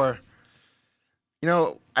 Number 4.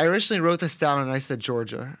 I originally wrote this down and I said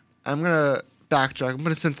Georgia. I'm gonna backtrack. I'm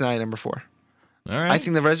gonna Cincinnati number 4. All right. I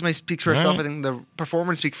think the resume speaks for itself. right. I think the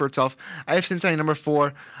performance speaks for itself. I have Cincinnati number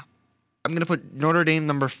 4. I'm gonna put Notre Dame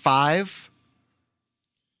number 5.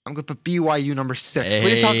 I'm gonna put BYU number 6. We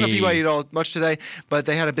didn't talk about BYU at all much today, but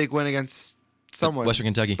they had a big win against someone. Western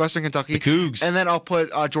Kentucky. The Cougs. And then I'll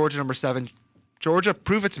put Georgia number 7. Georgia,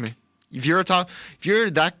 prove it to me. If you're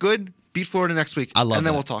that good, beat Florida next week. I love and that.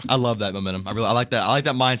 then we'll talk. I love that momentum. I like that. I like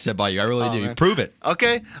that mindset by you. I really do. Man. Prove it.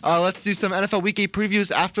 Okay, let's do some NFL Week 8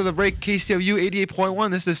 previews after the break. KCOU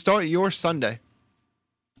 88.1. This is Start Your Sunday.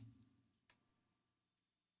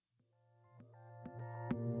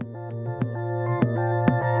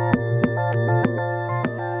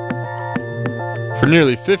 For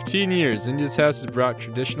nearly 15 years, India's House has brought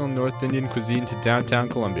traditional North Indian cuisine to downtown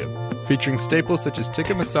Columbia. Featuring staples such as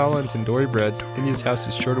tikka masala and tandoori breads, India's House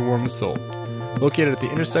is sure to warm the soul. Located at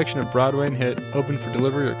the intersection of Broadway and Hitt, open for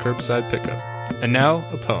delivery or curbside pickup. And now,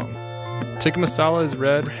 a poem. Tikka masala is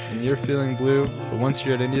red, and you're feeling blue, but once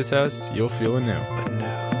you're at India's House, you'll feel anew.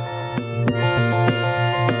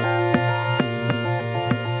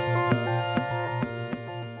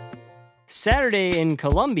 Saturday in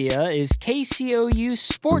Columbia is KCOU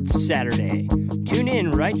Sports Saturday. Tune in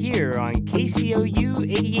right here on KCOU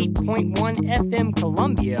 88.1 FM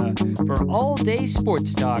Columbia for all-day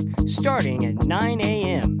sports talk starting at 9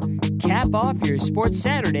 a.m. Cap off your Sports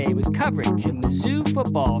Saturday with coverage of Mizzou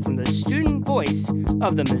football from the student voice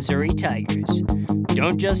of the Missouri Tigers.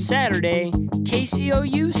 Don't just Saturday,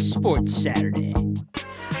 KCOU Sports Saturday.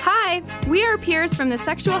 Hi, we are peers from the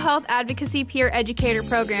Sexual Health Advocacy Peer Educator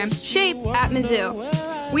Program, SHAPE, at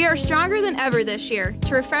Mizzou. We are stronger than ever this year.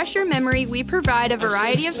 To refresh your memory, we provide a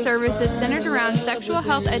variety of services centered around sexual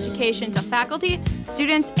health education to faculty,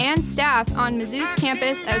 students, and staff on Mizzou's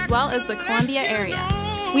campus as well as the Columbia area.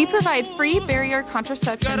 We provide free barrier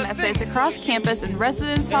contraception methods across campus in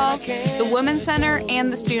residence halls, the Women's Center,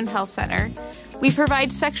 and the Student Health Center. We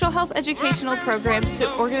provide sexual health educational programs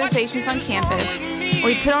to organizations on campus.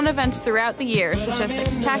 We put on events throughout the year, such as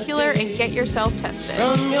Sextacular and Get Yourself Tested.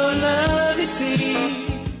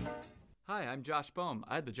 Hi, I'm Josh Boehm.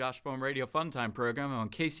 I had the Josh Boehm Radio Fun Time program on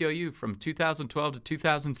KCOU from 2012 to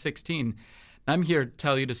 2016. I'm here to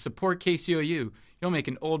tell you to support KCOU. You'll make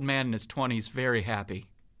an old man in his 20s very happy.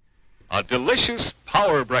 A delicious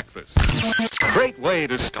power breakfast. Great way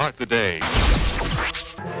to start the day.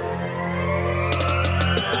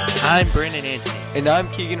 I'm Brandon Anthony. And I'm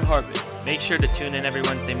Keegan Hartman. Make sure to tune in every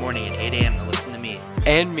Wednesday morning at 8 a.m. to listen to me.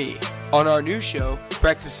 And me. On our new show,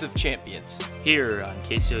 Breakfast of Champions. Here on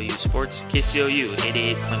KCOU Sports, KCOU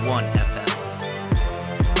 88.1 FM.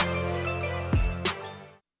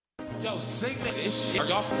 Yo, sing this shit.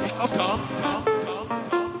 Come.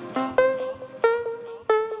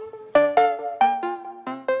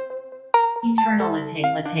 Eternality.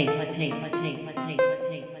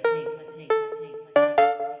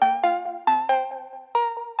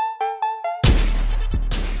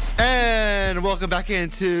 And welcome back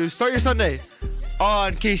into Start Your Sunday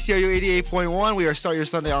on KCOU 88.1. We are Start Your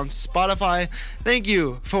Sunday on Spotify. Thank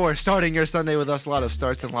you for starting your Sunday with us. A lot of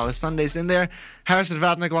starts and a lot of Sundays in there. Harrison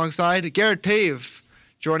Vatnik alongside Garrett Pave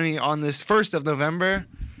joining me on this 1st of November.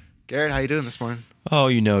 Garrett, how you doing this morning? Oh,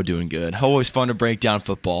 doing good. Always fun to break down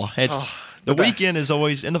football. The weekend is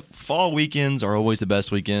always, and the fall weekends are always the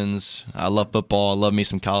best weekends. I love football. I love me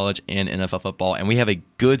some college and NFL football. And we have a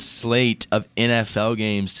good slate of NFL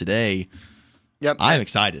games today. Yep. I'm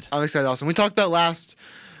excited. I'm excited also. We talked about last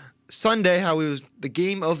Sunday how it was the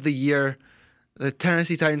game of the year, the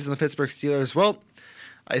Tennessee Titans and the Pittsburgh Steelers. Well,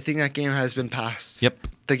 I think that game has been passed. Yep.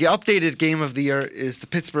 The updated game of the year is the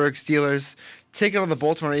Pittsburgh Steelers taking on the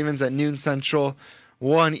Baltimore Ravens at noon Central,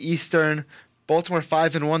 1 Eastern. Baltimore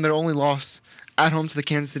 5-1, their only loss at home to the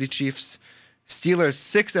Kansas City Chiefs. Steelers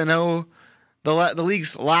 6-0, the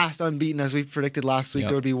league's last unbeaten, as we predicted last week.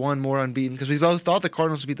 There would be one more unbeaten because we both thought the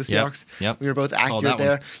Cardinals would beat the Seahawks. Yep. We were both accurate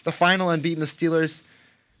there. One. The final unbeaten, the Steelers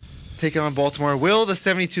taking on Baltimore. Will the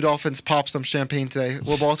 72 Dolphins pop some champagne today?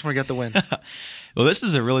 Will Baltimore get the win? Well, this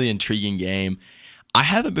is a really intriguing game. I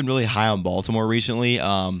haven't been really high on Baltimore recently.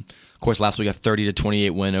 Of course, last week a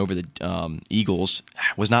 30-28 win over the Eagles.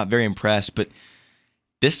 Was not very impressed, but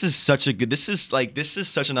this is such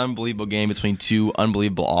an unbelievable game between two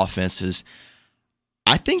unbelievable offenses.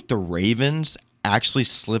 I think the Ravens actually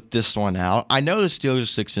slipped this one out. I know the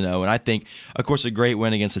Steelers are 6-0, and I think, of course, a great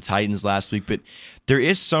win against the Titans last week, but there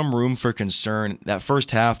is some room for concern. That first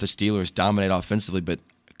half, the Steelers dominate offensively, but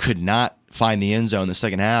could not find the end zone in the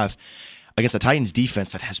second half. against the Titans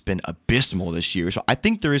defense that has been abysmal this year. So I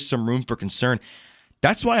think there is some room for concern.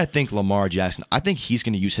 That's why I think Lamar Jackson, I think he's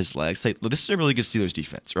going to use his legs. This is a really good Steelers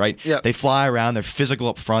defense, right? Yeah. They fly around, they're physical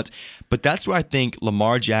up front. But that's where I think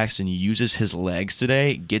Lamar Jackson uses his legs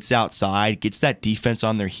today, gets outside, gets that defense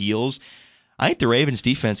on their heels. I think the Ravens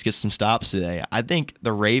defense gets some stops today. I think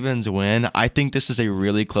the Ravens win. I think this is a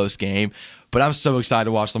really close game. But I'm so excited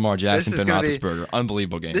to watch Lamar Jackson, Ben Roethlisberger.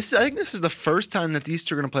 Unbelievable game. I think this is the first time that these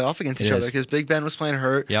two are going to play off against each other because Big Ben was playing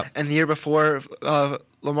hurt. Yep. And the year before,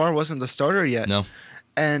 Lamar wasn't the starter yet. No.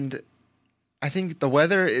 And I think the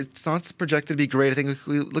weather, it's not projected to be great. I think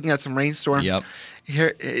we're looking at some rainstorms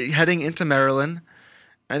here, heading into Maryland.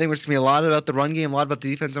 I think we're just going to be a lot about the run game, a lot about the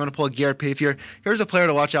defense. I'm going to pull a Garrett Pafe here. Here's a player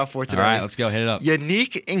to watch out for today. All right, let's go. Hit it up.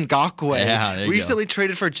 Yannick Ngakoue. Yeah, there you recently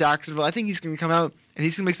traded for Jacksonville. I think he's going to come out and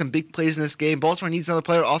he's going to make some big plays in this game. Baltimore needs another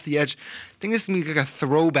player off the edge. I think this is going to be like a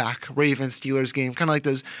throwback Ravens-Steelers game, kind of like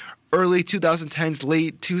those early 2010s,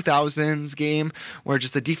 late 2000s game where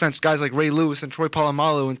just the defense guys like Ray Lewis and Troy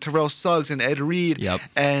Polamalu and Terrell Suggs and Ed Reed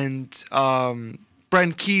and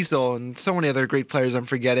Brent Kiesel and so many other great players I'm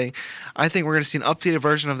forgetting. I think we're going to see an updated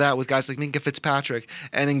version of that with guys like Minkah Fitzpatrick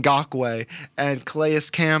and Ngakoue and Calais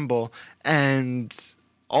Campbell and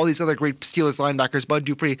all these other great Steelers linebackers, Bud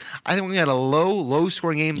Dupree. I think we're going to get a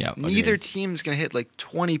low-scoring game. Neither team is going to hit like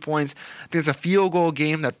 20 points. I think it's a field goal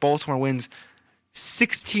game that Baltimore wins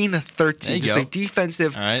 16-13. Just like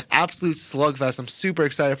defensive, absolute slugfest. I'm super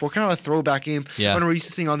excited for. Kind of a throwback game when we're used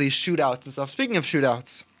to seeing all these shootouts and stuff. Speaking of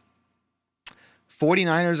shootouts,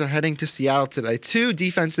 49ers are heading to Seattle today. Two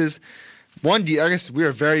defenses. I guess we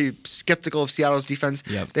were very skeptical of Seattle's defense.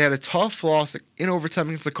 They had a tough loss in overtime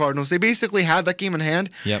against the Cardinals. They basically had that game in hand,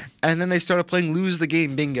 and then they started playing lose the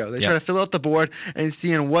game bingo. They tried to fill out the board and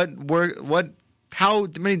seeing how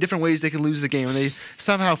many different ways they could lose the game, and they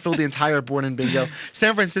somehow filled the entire board in bingo.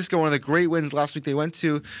 San Francisco, one of the great wins last week. They went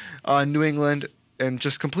to New England and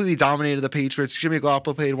just completely dominated the Patriots. Jimmy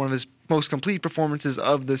Garoppolo played one of his most complete performances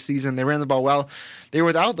of the season. They ran the ball well. They were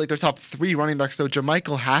without their top three running backs, so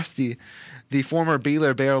JaMychal Hasty, the former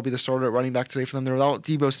Baylor Bear, will be the starter at running back today for them. They're without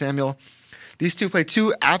Deebo Samuel. These two played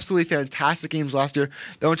two absolutely fantastic games last year.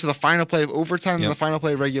 They went to the final play of overtime and the final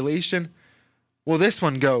play of regulation. Will this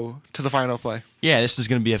one go to the final play? Yeah, this is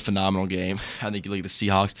going to be a phenomenal game. I think you look at the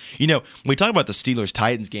Seahawks. You know, when we talk about the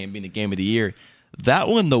Steelers-Titans game being the game of the year, that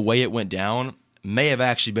one, the way it went down, may have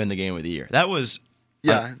actually been the game of the year. That was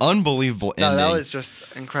an unbelievable ending. That was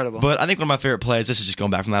just incredible. But I think one of my favorite plays, this is just going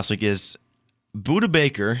back from last week, is Budda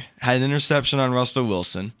Baker had an interception on Russell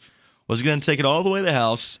Wilson, was going to take it all the way to the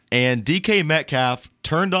house, and DK Metcalf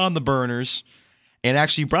turned on the burners and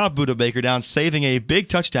actually brought Budda Baker down, saving a big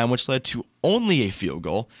touchdown, which led to only a field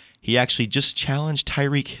goal. He actually just challenged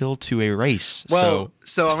Tyreek Hill to a race. Well,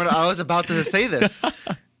 I was about to say this.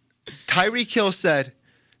 Tyreek Hill said,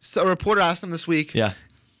 so a reporter asked him this week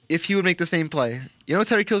if he would make the same play. You know what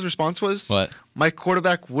Tyreek Hill's response was? What? My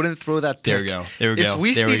quarterback wouldn't throw that pick. There we go. If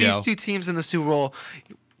we see these two teams in the Super Bowl,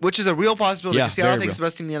 which is a real possibility, because Seattle thinks the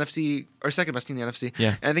best team in the NFC, or second best team in the NFC.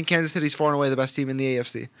 Yeah. And I think Kansas City's far and away the best team in the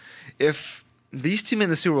AFC. If these two in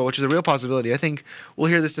the Super Bowl, which is a real possibility, I think we'll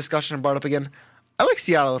hear this discussion brought up again. I like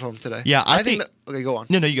Seattle at home today. Yeah, I think okay, go on.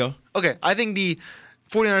 No, you go. Okay, I think the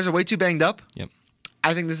 49ers are way too banged up. Yep.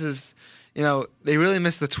 I think this is, they really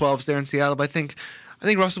missed the 12s there in Seattle, but I think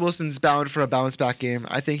Russell Wilson's bound for a bounce back game.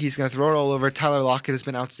 I think he's going to throw it all over. Tyler Lockett has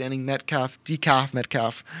been outstanding. Metcalf.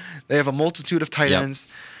 They have a multitude of tight ends.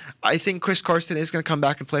 I think Chris Carson is going to come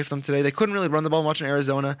back and play for them today. They couldn't really run the ball much in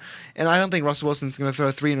Arizona, and I don't think Russell Wilson's going to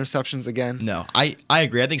throw 3 interceptions again. No, I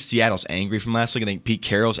agree. I think Seattle's angry from last week. I think Pete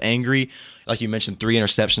Carroll's angry. Like you mentioned, 3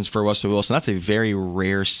 interceptions for Russell Wilson. That's a very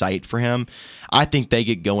rare sight for him. I think they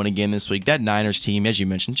get going again this week. That Niners team, as you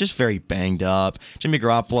mentioned, just very banged up. Jimmy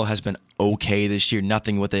Garoppolo has been okay this year,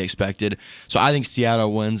 nothing what they expected. So I think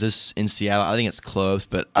Seattle wins this in Seattle. I think it's close,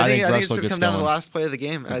 but I think Russell it's going to gets come down going. to the last play of the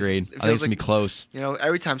game. Agreed. I think it's going to be close.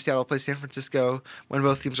 Every time Seattle plays San Francisco, when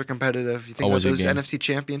both teams are competitive, you think about those NFC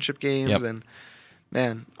Championship games, and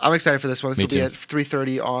man, I'm excited for this one. This will be at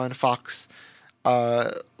 3:30 on Fox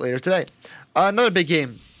later today. Another big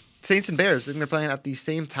game. Saints and Bears. I think they're playing at the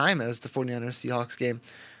same time as the 49ers Seahawks game.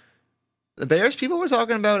 The Bears, people were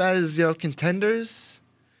talking about as contenders.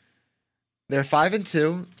 They're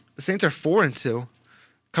 5-2. The Saints are 4-2,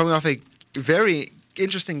 coming off a very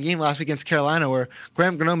interesting game last week against Carolina, where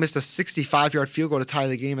Graham Gano missed a 65-yard field goal to tie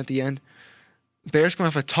the game at the end. Bears coming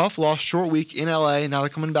off a tough loss, short week in LA. Now they're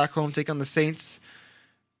coming back home, take on the Saints.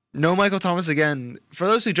 No Michael Thomas again. For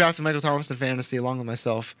those who drafted Michael Thomas in fantasy, along with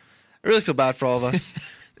myself, I really feel bad for all of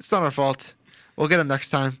us. It's not our fault. We'll get him next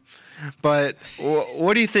time. But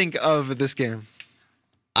what do you think of this game?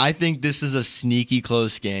 I think this is a sneaky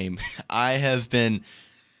close game. I have been,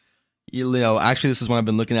 actually this is one I've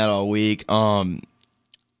been looking at all week. I'm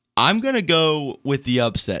going to go with the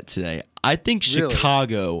upset today. I think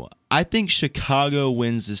Chicago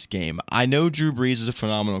wins this game. I know Drew Brees is a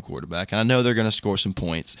phenomenal quarterback, and I know they're going to score some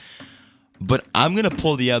points. But I'm going to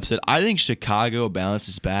pull the upset. I think Chicago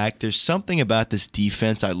bounces back. There's something about this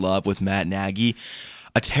defense I love with Matt Nagy.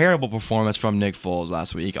 A terrible performance from Nick Foles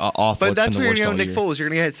last week. Awful. But that's where you're going to Nick Foles. You're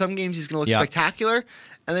going to get some games he's going to look spectacular,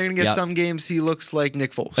 and they're going to get some games he looks like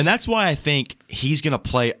Nick Foles. And that's why I think he's going to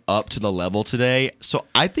play up to the level today. So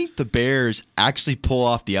I think the Bears actually pull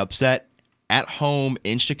off the upset at home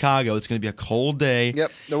in Chicago. It's going to be a cold day.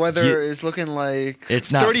 Yep. The weather is looking like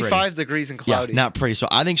it's not 35 pretty. degrees and cloudy. Yeah, not pretty. So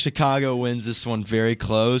I think Chicago wins this one very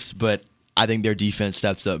close, but I think their defense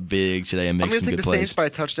steps up big today and makes some good plays. I'm going to take the Saints by a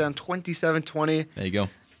touchdown, 27-20. There you go.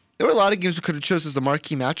 There were a lot of games we could have chosen as the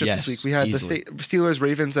marquee matchup this week. We had easily. the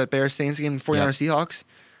Steelers-Ravens at Bears-Saints game, 49ers-Seahawks.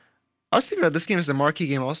 I was thinking about this game as the marquee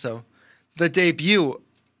game also. The debut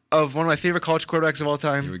of one of my favorite college quarterbacks of all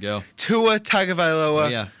time. Here we go. Tua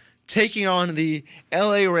Tagovailoa taking on the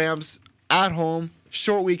LA Rams at home.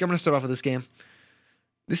 Short week. I'm going to start off with this game.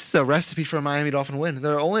 This is a recipe for a Miami Dolphin win.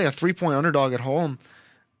 They're only a 3-point underdog at home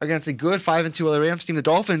against a good 5-2 LA Rams team. The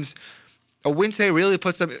Dolphins, a win today really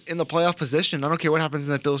puts them in the playoff position. I don't care what happens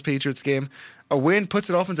in that Bills-Patriots game. A win puts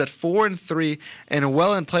the Dolphins at 4-3 and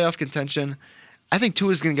well in playoff contention. I think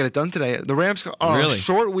Tua is going to get it done today. The Rams are a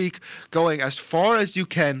short week going as far as you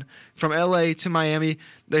can from LA to Miami.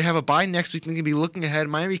 They have a bye next week. They're going to be looking ahead.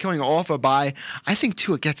 Miami coming off a bye. I think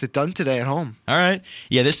Tua gets it done today at home. All right.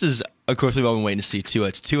 Yeah, this is, of course, we've all been waiting to see Tua.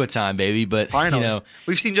 It's Tua time, baby. But, finally.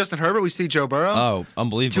 We've seen Justin Herbert. We see Joe Burrow. Oh,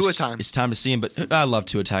 unbelievable. Tua time. It's time to see him. But I love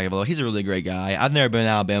Tua Tagovailoa. He's a really great guy. I've never been an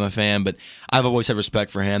Alabama fan, but I've always had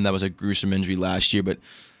respect for him. That was a gruesome injury last year. But,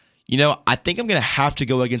 I think I'm going to have to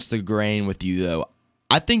go against the grain with you, though.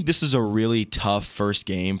 I think this is a really tough first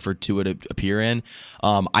game for Tua to appear in.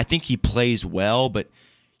 I think he plays well, but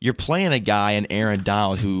you're playing a guy in Aaron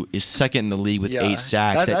Donald who is second in the league with 8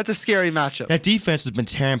 sacks. That's a scary matchup. That defense has been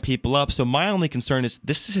tearing people up. So my only concern is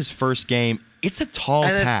this is his first game. It's a tall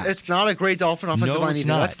task. It's not a great Dolphin offensive line either.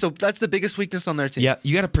 Not. That's the biggest weakness on their team. Yeah,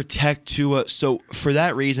 you got to protect Tua. So for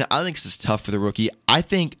that reason, I think this is tough for the rookie. I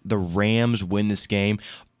think the Rams win this game,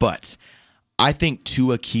 but I think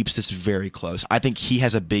Tua keeps this very close. I think he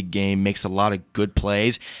has a big game, makes a lot of good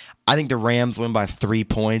plays. I think the Rams win by 3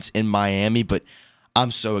 points in Miami, but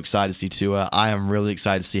I'm so excited to see Tua. I am really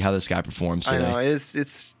excited to see how this guy performs today. I know.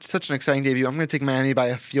 It's such an exciting debut. I'm going to take Miami by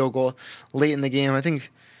a field goal late in the game. I think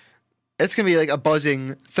it's going to be like a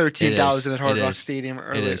buzzing 13,000 at Hard Rock Stadium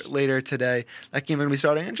later today. That game is going to be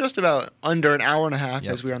starting in just about under an hour and a half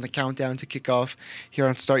as we're on the countdown to kick off here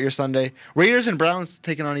on Start Your Sunday. Raiders and Browns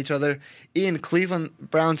taking on each other. In Cleveland,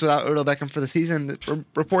 Browns without Odell Beckham for the season.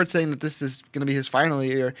 Reports saying that this is going to be his final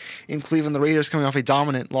year in Cleveland. The Raiders coming off a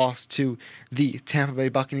dominant loss to the Tampa Bay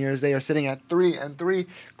Buccaneers. They are sitting at 3-3.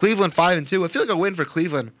 Cleveland 5-2. I feel like a win for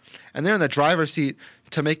Cleveland, and they're in the driver's seat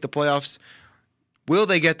to make the playoffs. Will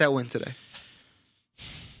they get that win today?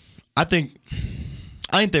 I think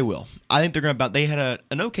they will. I think they're going to they had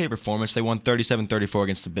an okay performance. They won 37-34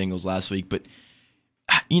 against the Bengals last week, but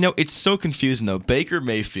it's so confusing though. Baker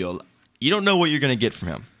Mayfield, you don't know what you're going to get from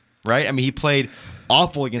him, right? I mean, he played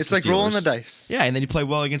awful against the Steelers. It's like rolling the dice. Yeah, and then he played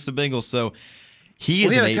well against the Bengals, so he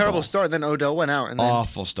had a terrible start, then Odell went out. And then,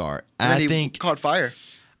 awful start. And then he caught fire.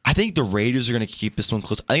 I think the Raiders are going to keep this one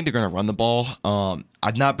close. I think they're going to run the ball.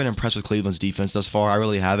 I've not been impressed with Cleveland's defense thus far. I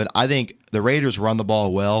really haven't. I think the Raiders run the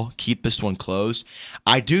ball well, keep this one close.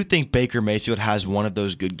 I do think Baker Mayfield has one of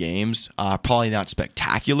those good games. Probably not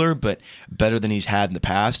spectacular, but better than he's had in the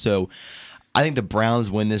past. So I think the Browns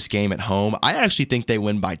win this game at home. I actually think they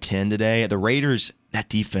win by 10 today. The Raiders, that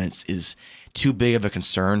defense is too big of a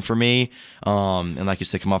concern for me. And like you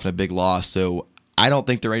said, come off in a big loss. So I don't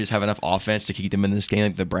think the Raiders have enough offense to keep them in this game. I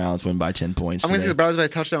think the Browns win by 10 points. I'm going to think the Browns by a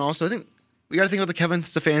touchdown also. I think we got to think about the Kevin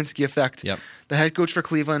Stefanski effect. Yep. The head coach for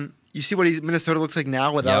Cleveland. You see what Minnesota looks like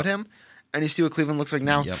now without him, and you see what Cleveland looks like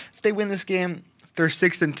now. Yep. If they win this game, they're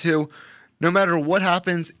 6-2. No matter what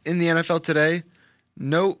happens in the NFL today,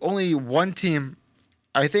 only one team,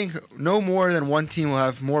 I think no more than one team will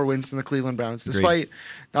have more wins than the Cleveland Browns, despite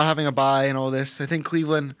not having a bye and all this. I think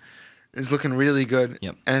Cleveland is looking really good,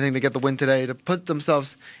 and I think they get the win today to put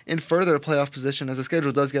themselves in further playoff position as the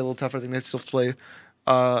schedule does get a little tougher. I think they still have to play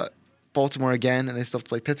Baltimore again, and they still have to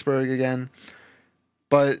play Pittsburgh again.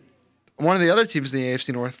 But one of the other teams in the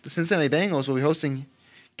AFC North, the Cincinnati Bengals, will be hosting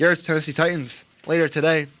Garrett's Tennessee Titans later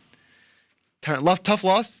today. Tough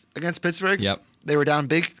loss against Pittsburgh. Yep. They were down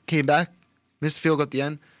big, came back, missed a field goal at the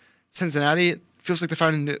end. Cincinnati, feels like they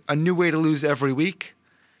found a new way to lose every week.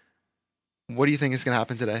 What do you think is going to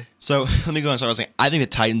happen today? So let me go on. So I was saying, I think the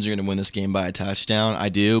Titans are going to win this game by a touchdown. I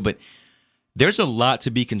do, but there's a lot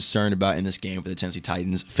to be concerned about in this game for the Tennessee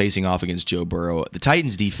Titans facing off against Joe Burrow. The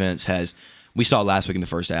Titans defense we saw it last week in the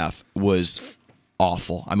first half, was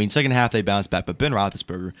awful. I mean, second half they bounced back, but Ben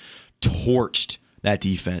Roethlisberger torched that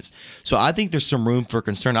defense. So I think there's some room for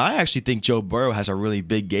concern. I actually think Joe Burrow has a really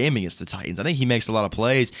big game against the Titans. I think he makes a lot of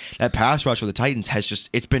plays. That pass rush for the Titans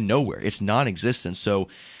it's been nowhere. It's non-existent. So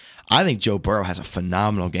I think Joe Burrow has a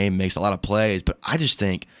phenomenal game, makes a lot of plays, but I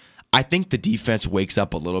think the defense wakes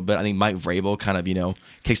up a little bit. I think Mike Vrabel kind of,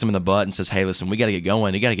 kicks him in the butt and says, hey, listen, we got to get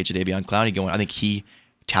going. You got to get your Davion Clowney going. I think he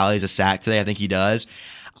tallies a sack today. I think he does.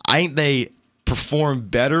 I think they perform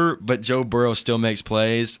better, but Joe Burrow still makes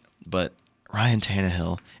plays. But Ryan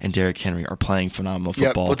Tannehill and Derrick Henry are playing phenomenal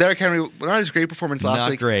football. Yeah, well, Derrick Henry, not his great performance last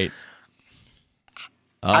week. Not great.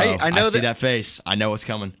 I see that face. I know what's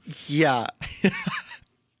coming. Yeah.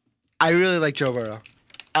 I really like Joe Burrow.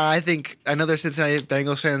 I know there's Cincinnati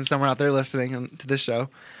Bengals fans somewhere out there listening to this show.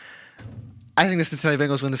 I think the Cincinnati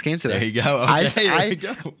Bengals win this game today. There you go. Okay, there you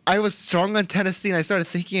go. I was strong on Tennessee, and I started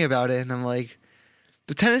thinking about it, and I'm like,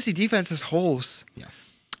 the Tennessee defense has holes. Yeah.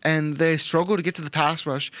 And they struggle to get to the pass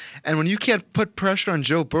rush. And when you can't put pressure on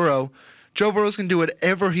Joe Burrow's going to do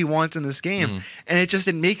whatever he wants in this game. Mm. And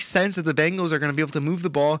it makes sense that the Bengals are going to be able to move the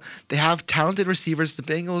ball. They have talented receivers.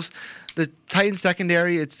 The Titans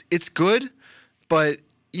secondary, it's good, but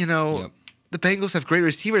the Bengals have great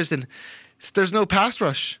receivers, and there's no pass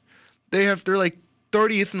rush. They're like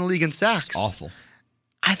 30th in the league in sacks. It's awful.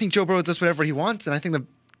 I think Joe Burrow does whatever he wants, and I think the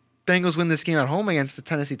Bengals win this game at home against the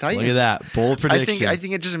Tennessee Titans. Look at that bold prediction. I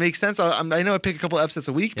think it just makes sense. I know I pick a couple upsets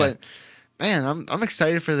a week, but man, I'm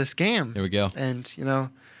excited for this game. There we go. And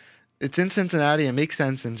it's in Cincinnati. It makes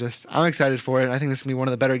sense, and I'm excited for it. I think this is gonna be one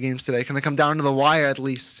of the better games today. Can it come down to the wire at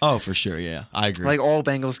least? Oh, for sure. Yeah, I agree. Like all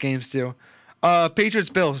Bengals games do. Patriots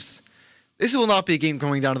Bills. This will not be a game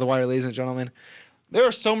going down to the wire, ladies and gentlemen. There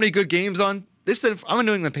are so many good games on. I'm a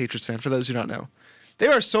New England Patriots fan, for those who don't know.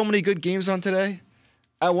 There are so many good games on today.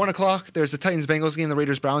 At 1 o'clock, there's the Titans-Bengals game, the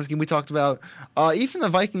Raiders-Browns game we talked about. Even the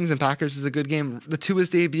Vikings and Packers is a good game. The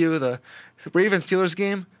Tua's debut, the Ravens-Steelers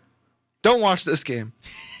game. Don't watch this game.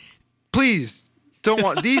 Please, don't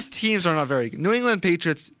watch. These teams are not very good. New England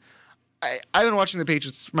Patriots, I've been watching the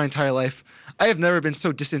Patriots my entire life. I have never been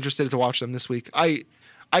so disinterested to watch them this week. I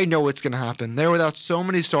know what's going to happen. They're without so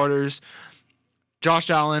many starters.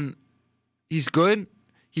 Josh Allen, he's good.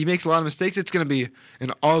 He makes a lot of mistakes. It's going to be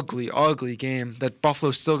an ugly, ugly game that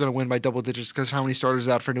Buffalo's still going to win by double digits because how many starters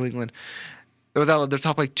out for New England. They're without their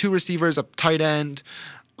top 2 receivers, a tight end,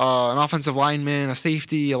 an offensive lineman, a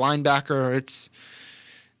safety, a linebacker.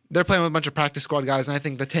 They're playing with a bunch of practice squad guys, and I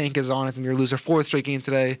think the tank is on. I think they're going to lose their 4th straight game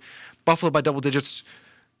today. Buffalo by double digits.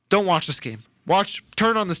 Don't watch this game.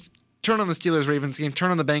 Turn on the Steelers-Ravens game.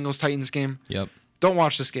 Turn on the Bengals-Titans game. Yep. Don't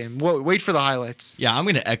watch this game. Wait for the highlights. Yeah, I'm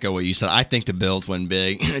going to echo what you said. I think the Bills win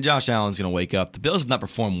big. Josh Allen's going to wake up. The Bills have not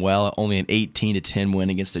performed well. Only an 18-10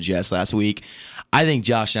 win against the Jets last week. I think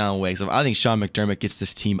Josh Allen wakes up. I think Sean McDermott gets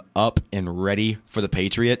this team up and ready for the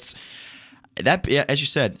Patriots. As you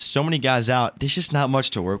said, so many guys out. There's just not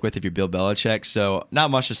much to work with if you're Bill Belichick. So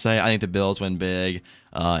not much to say. I think the Bills win big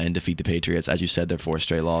and defeat the Patriots. As you said, their 4th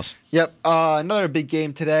straight loss. Yep. Another big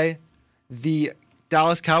game today. The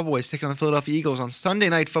Dallas Cowboys taking on the Philadelphia Eagles on Sunday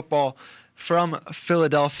Night Football from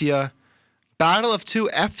Philadelphia. Battle of 2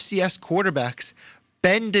 FCS quarterbacks.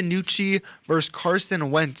 Ben DiNucci versus Carson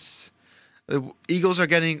Wentz. The Eagles are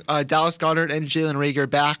getting Dallas Goedert and Jalen Reagor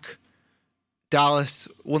back. Dallas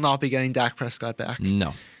will not be getting Dak Prescott back.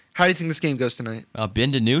 No. How do you think this game goes tonight?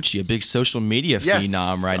 Ben DiNucci, a big social media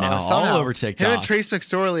phenom right now, all over TikTok. Him and Trace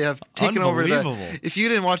McSorley have taken over if you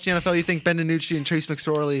didn't watch the NFL, you think Ben DiNucci and Trace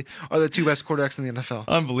McSorley are the 2 best quarterbacks in the NFL.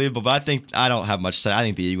 Unbelievable, but I don't have much to say. I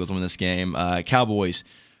think the Eagles win this game. Cowboys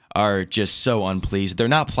are just so unpleased. They're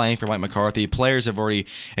not playing for Mike McCarthy. Players have already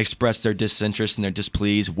expressed their disinterest and their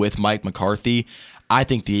displeased with Mike McCarthy. I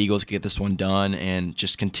think the Eagles get this one done and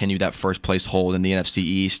just continue that first place hold in the NFC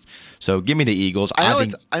East. So give me the Eagles. I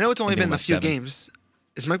know it's only been a few games.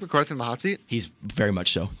 Is Mike McCarthy in the hot seat? He's very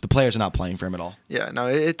much so. The players are not playing for him at all. Yeah, no,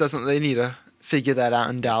 it doesn't. They need to figure that out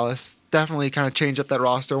in Dallas. Definitely kind of change up that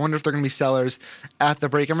roster. I wonder if they're going to be sellers at the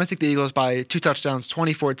break. I'm going to take the Eagles by 2 touchdowns,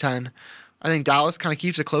 24-10. I think Dallas kind of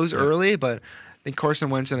keeps it close early, but I think Carson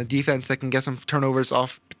Wentz and a defense that can get some turnovers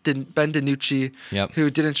off Ben DiNucci, who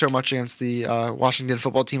didn't show much against the Washington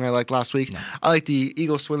football team I liked last week. No. I like the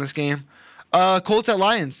Eagles to win this game. Colts at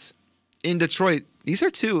Lions in Detroit. These are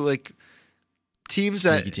 2 teams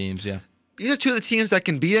Sneaky teams, yeah. these are two of the teams that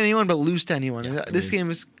can beat anyone but lose to anyone. Yeah, This game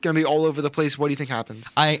is going to be all over the place. What do you think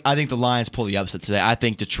happens? I think the Lions pull the upset today. I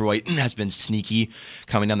think Detroit has been sneaky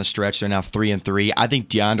coming down the stretch. They're now 3-3. I think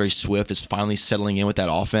DeAndre Swift is finally settling in with that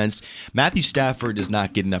offense. Matthew Stafford does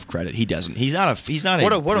not get enough credit. He doesn't. He's not a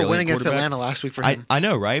what a brilliant win against quarterback. Atlanta last week for him. I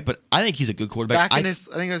know, right? But I think he's a good quarterback. Back in I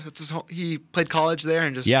think it's he played college there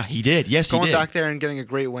and just he did. Yes, he did. Going back there and getting a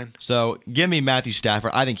great win. So give me Matthew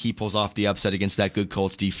Stafford. I think he pulls off the upset against that good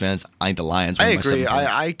Colts defense. I think the Lions win I by agree. 7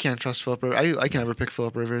 points. I can't trust Phillip Rivers. I can never pick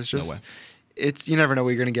Phillip Rivers. Just, No way. It's you never know what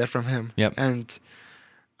you're going to get from him. Yep. And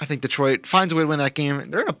I think Detroit finds a way to win that game.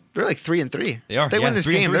 They're like 3-3. They are. They win this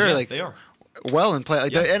 3-3. game. They're Yeah, like they are. well in play.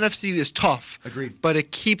 Like the NFC is tough. Agreed. But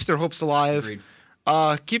it keeps their hopes alive. Agreed.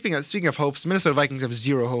 Speaking of hopes, Minnesota Vikings have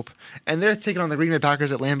zero hope, and they're taking on the Green Bay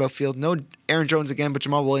Packers at Lambeau Field. No Aaron Jones again, but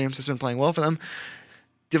Jamal Williams has been playing well for them.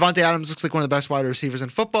 Devontae Adams looks like one of the best wide receivers in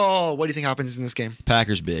football. What do you think happens in this game?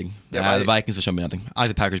 Packers big. Yeah, the Vikings will show me nothing. I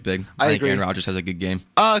think the Packers big. I think agree. Aaron Rodgers has a good game.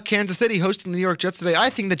 Kansas City hosting the New York Jets today. I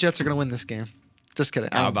think the Jets are going to win this game. Just kidding.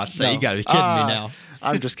 I'm about to say, you got to be kidding me now.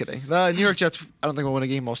 I'm just kidding. The New York Jets, I don't think will win a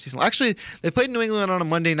game all season. Actually, they played New England on a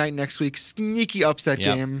Monday night next week. Sneaky upset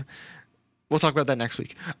game. We'll talk about that next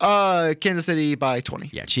week. Kansas City by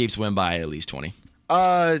 20. Yeah, Chiefs win by at least 20.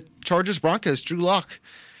 Chargers Broncos. Drew Lock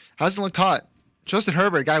hasn't looked hot. Justin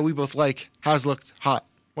Herbert, a guy we both like, has looked hot.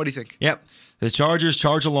 What do you think? Yep. The Chargers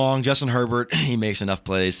charge along. Justin Herbert, he makes enough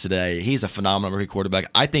plays today. He's a phenomenal rookie quarterback.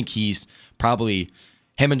 I think he's probably,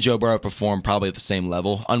 him and Joe Burrow perform probably at the same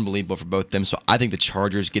level. Unbelievable for both of them. So I think the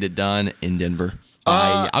Chargers get it done in Denver.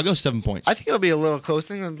 I'll go 7 points. I think it'll be a little close.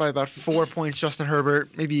 I think by about 4 points, Justin Herbert.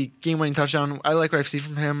 Maybe game-winning touchdown. I like what I've seen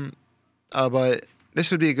from him, but this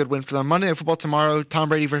would be a good win for them. Monday Night Football tomorrow, Tom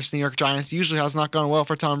Brady versus New York Giants. Usually has not gone well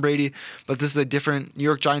for Tom Brady, but this is a different New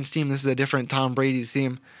York Giants team. This is a different Tom Brady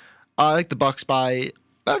team. I like the Bucs by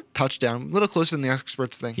about a touchdown. A little closer than the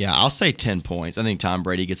experts think. Yeah, I'll say 10 points. I think Tom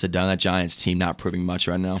Brady gets it done. That Giants team not proving much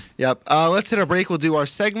right now. Yep. Let's hit a break. We'll do our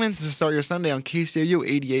segments. This is Start Your Sunday on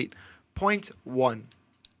KCOU 88.1.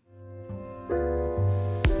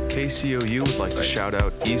 KCOU would like to shout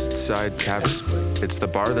out East Side Tavern. It's the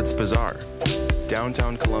bar that's bizarre.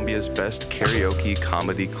 Downtown Columbia's best karaoke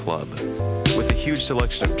comedy club. With a huge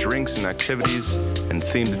selection of drinks and activities and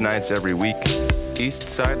themed nights every week, East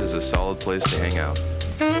Side is a solid place to hang out.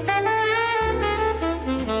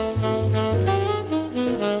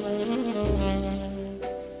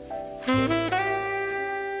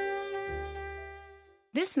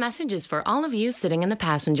 This message is for all of you sitting in the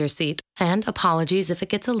passenger seat. And apologies if it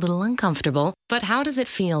gets a little uncomfortable, but how does it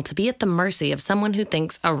feel to be at the mercy of someone who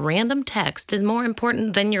thinks a random text is more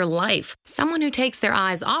important than your life? Someone who takes their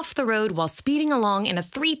eyes off the road while speeding along in a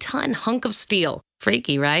 3-ton hunk of steel.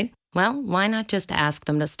 Freaky, right? Well, why not just ask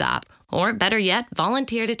them to stop? Or better yet,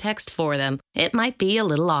 volunteer to text for them. It might be a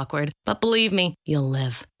little awkward, but believe me, you'll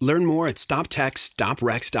live. Learn more at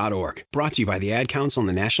stoptextstoprex.org. Brought to you by the Ad Council and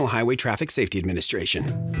the National Highway Traffic Safety Administration.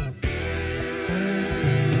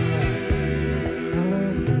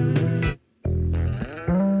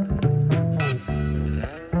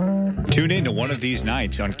 Tune in to One of These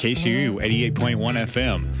Nights on KCOU 88.1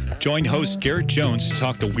 FM. Join host Garrett Jones to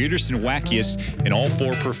talk the weirdest and wackiest in all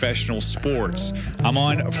 4 professional sports. I'm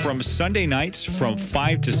on from Sunday nights from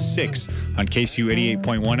 5 to 6 on KCOU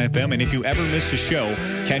 88.1 FM. And if you ever miss a show,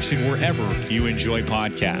 catch it wherever you enjoy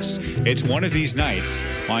podcasts. It's One of These Nights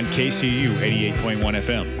on KCOU 88.1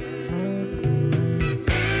 FM.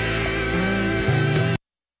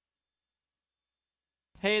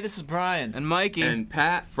 Hey, this is Brian. And Mikey. And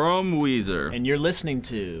Pat from Weezer. And you're listening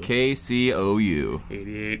to KCOU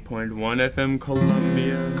 88.1 FM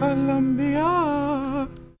Columbia. Columbia.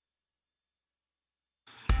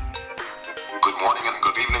 Good morning and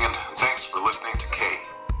good evening, and thanks for listening to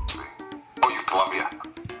KCOU Columbia.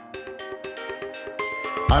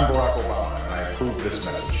 I'm Barack Obama, and I approve this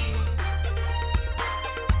message.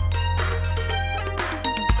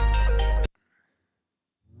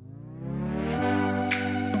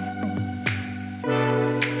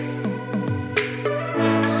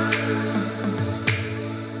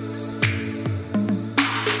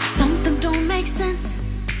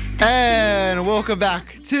 And welcome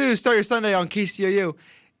back to Start Your Sunday on KCOU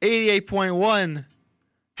 88.1.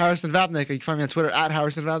 Harrison Vapnik. You can find me on Twitter at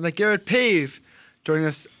Harrison Vapnik. Garrett Pave joining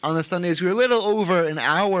us on the Sundays. We're a little over an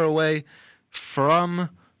hour away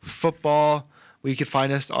from football. We can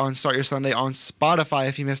find us on Start Your Sunday on Spotify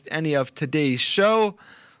if you missed any of today's show.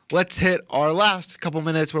 Let's hit our last couple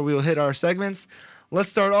minutes where we will hit our segments.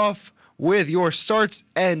 Let's start off with your starts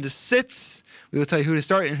and sits. We will tell you who to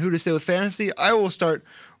start and who to sit with fantasy. I will start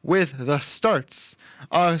with the starts.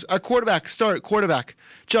 A quarterback,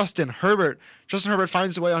 Justin Herbert. Justin Herbert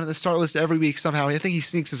finds his way on the start list every week somehow. I think he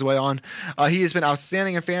sneaks his way on. He has been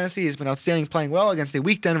outstanding in fantasy. He's been outstanding playing well against a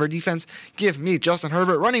weak Denver defense. Give me Justin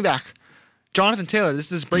Herbert. Running back, Jonathan Taylor. This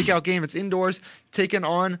is his breakout game. It's indoors, taking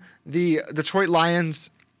on the Detroit Lions.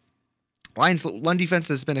 Lions' run defense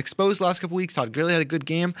has been exposed the last couple weeks. Todd Gurley had a good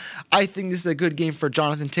game. I think this is a good game for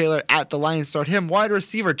Jonathan Taylor at the Lions. Start him. Wide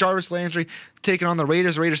receiver Jarvis Landry taking on the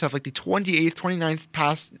Raiders. Raiders have like the 28th, 29th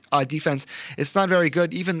pass defense. It's not very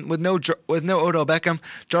good. Even with no Odell Beckham,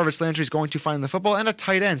 Jarvis Landry is going to find the football. And a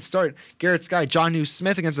tight end. Start Garrett Sky, Jonnu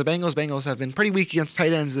Smith against the Bengals. Bengals have been pretty weak against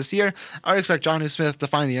tight ends this year. I would expect Jonnu Smith to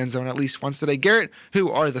find the end zone at least once today. Garrett, who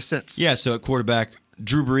are the sits? Yeah, so at quarterback,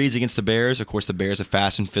 Drew Brees against the Bears. Of course, the Bears have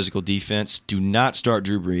fast and physical defense. Do not start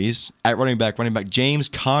Drew Brees. At running back James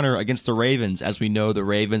Conner against the Ravens. As we know, the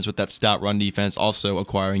Ravens with that stout run defense also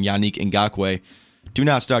acquiring Yannick Ngakoue. Do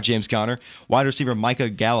not start James Conner. Wide receiver Micah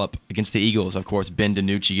Gallup against the Eagles. Of course, Ben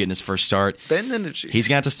DiNucci getting his first start. Ben DiNucci. He's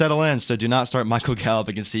going to have to settle in, so do not start Michael Gallup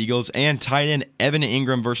against the Eagles. And tight end Evan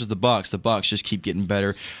Ingram versus the Bucs. The Bucs just keep getting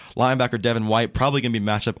better. Linebacker Devin White probably going to be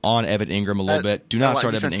matched up on Evan Ingram a little bit. Do not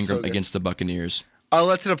start Evan Ingram against the Buccaneers.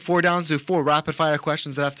 Let's hit up 4 downs with 4 rapid-fire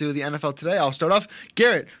questions that have to do with the NFL today. I'll start off.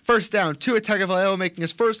 Garrett, first down, Tua Tagovailoa making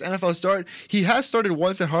his first NFL start. He has started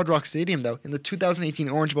once at Hard Rock Stadium, though, in the 2018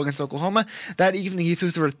 Orange Bowl against Oklahoma. That evening, he threw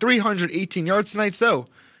for 318 yards tonight. So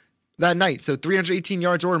 318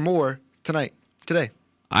 yards or more today.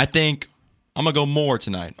 I think I'm going to go more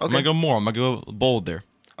tonight. Okay. I'm going to go more. I'm going to go bold there.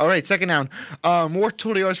 All right, second down. More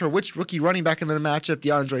total yards for which rookie running back in the matchup,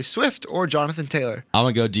 DeAndre Swift or Jonathan Taylor?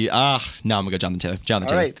 I'm going to go I'm going to go Jonathan Taylor.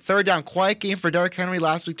 All right, third down. Quiet game for Derrick Henry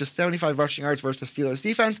last week, just 75 rushing yards versus Steelers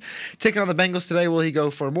defense. Taking on the Bengals today, will he go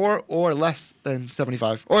for more or less than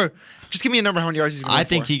 75? Or just give me a number how many yards he's going to go for. I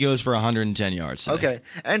think he goes for 110 yards today. Okay.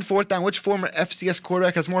 And fourth down, which former FCS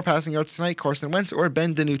quarterback has more passing yards tonight, Carson Wentz or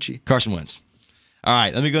Ben DiNucci? Carson Wentz. All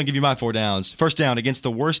right, let me go and give you my 4 downs. First down, against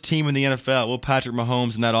the worst team in the NFL, will Patrick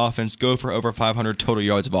Mahomes and that offense go for over 500 total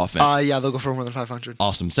yards of offense? Yeah, they'll go for more than 500.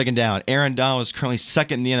 Awesome. Second down, Aaron Donald is currently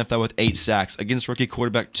second in the NFL with 8 sacks. Against rookie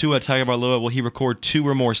quarterback Tua Tagovailoa, will he record 2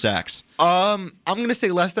 or more sacks? I'm going to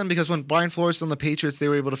say less than, because when Brian Flores was on the Patriots, they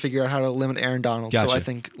were able to figure out how to limit Aaron Donald. Gotcha. So I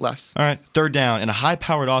think less. All right, third down, in a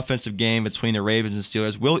high-powered offensive game between the Ravens and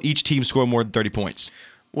Steelers, will each team score more than 30 points?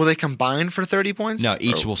 Will they combine for 30 points? No,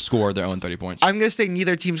 each will score their own 30 points. I'm going to say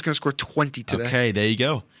neither team's going to score 20 today. Okay, there you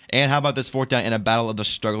go. And how about this fourth down in a battle of the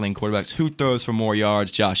struggling quarterbacks? Who throws for more yards,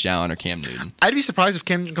 Josh Allen or Cam Newton? I'd be surprised if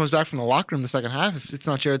Cam Newton comes back from the locker room in the second half if it's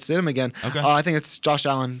not Jarrett Stidham again. Okay. I think it's Josh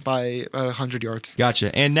Allen by 100 yards.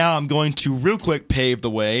 Gotcha. And now I'm going to real quick pave the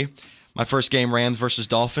way. My first game, Rams versus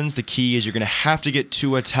Dolphins. The key is you're going to have to get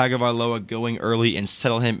Tua Tagovailoa going early and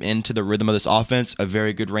settle him into the rhythm of this offense. A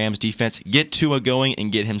very good Rams defense. Get Tua going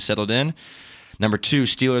and get him settled in. Number 2,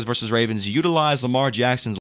 Steelers versus Ravens. Utilize Lamar Jackson's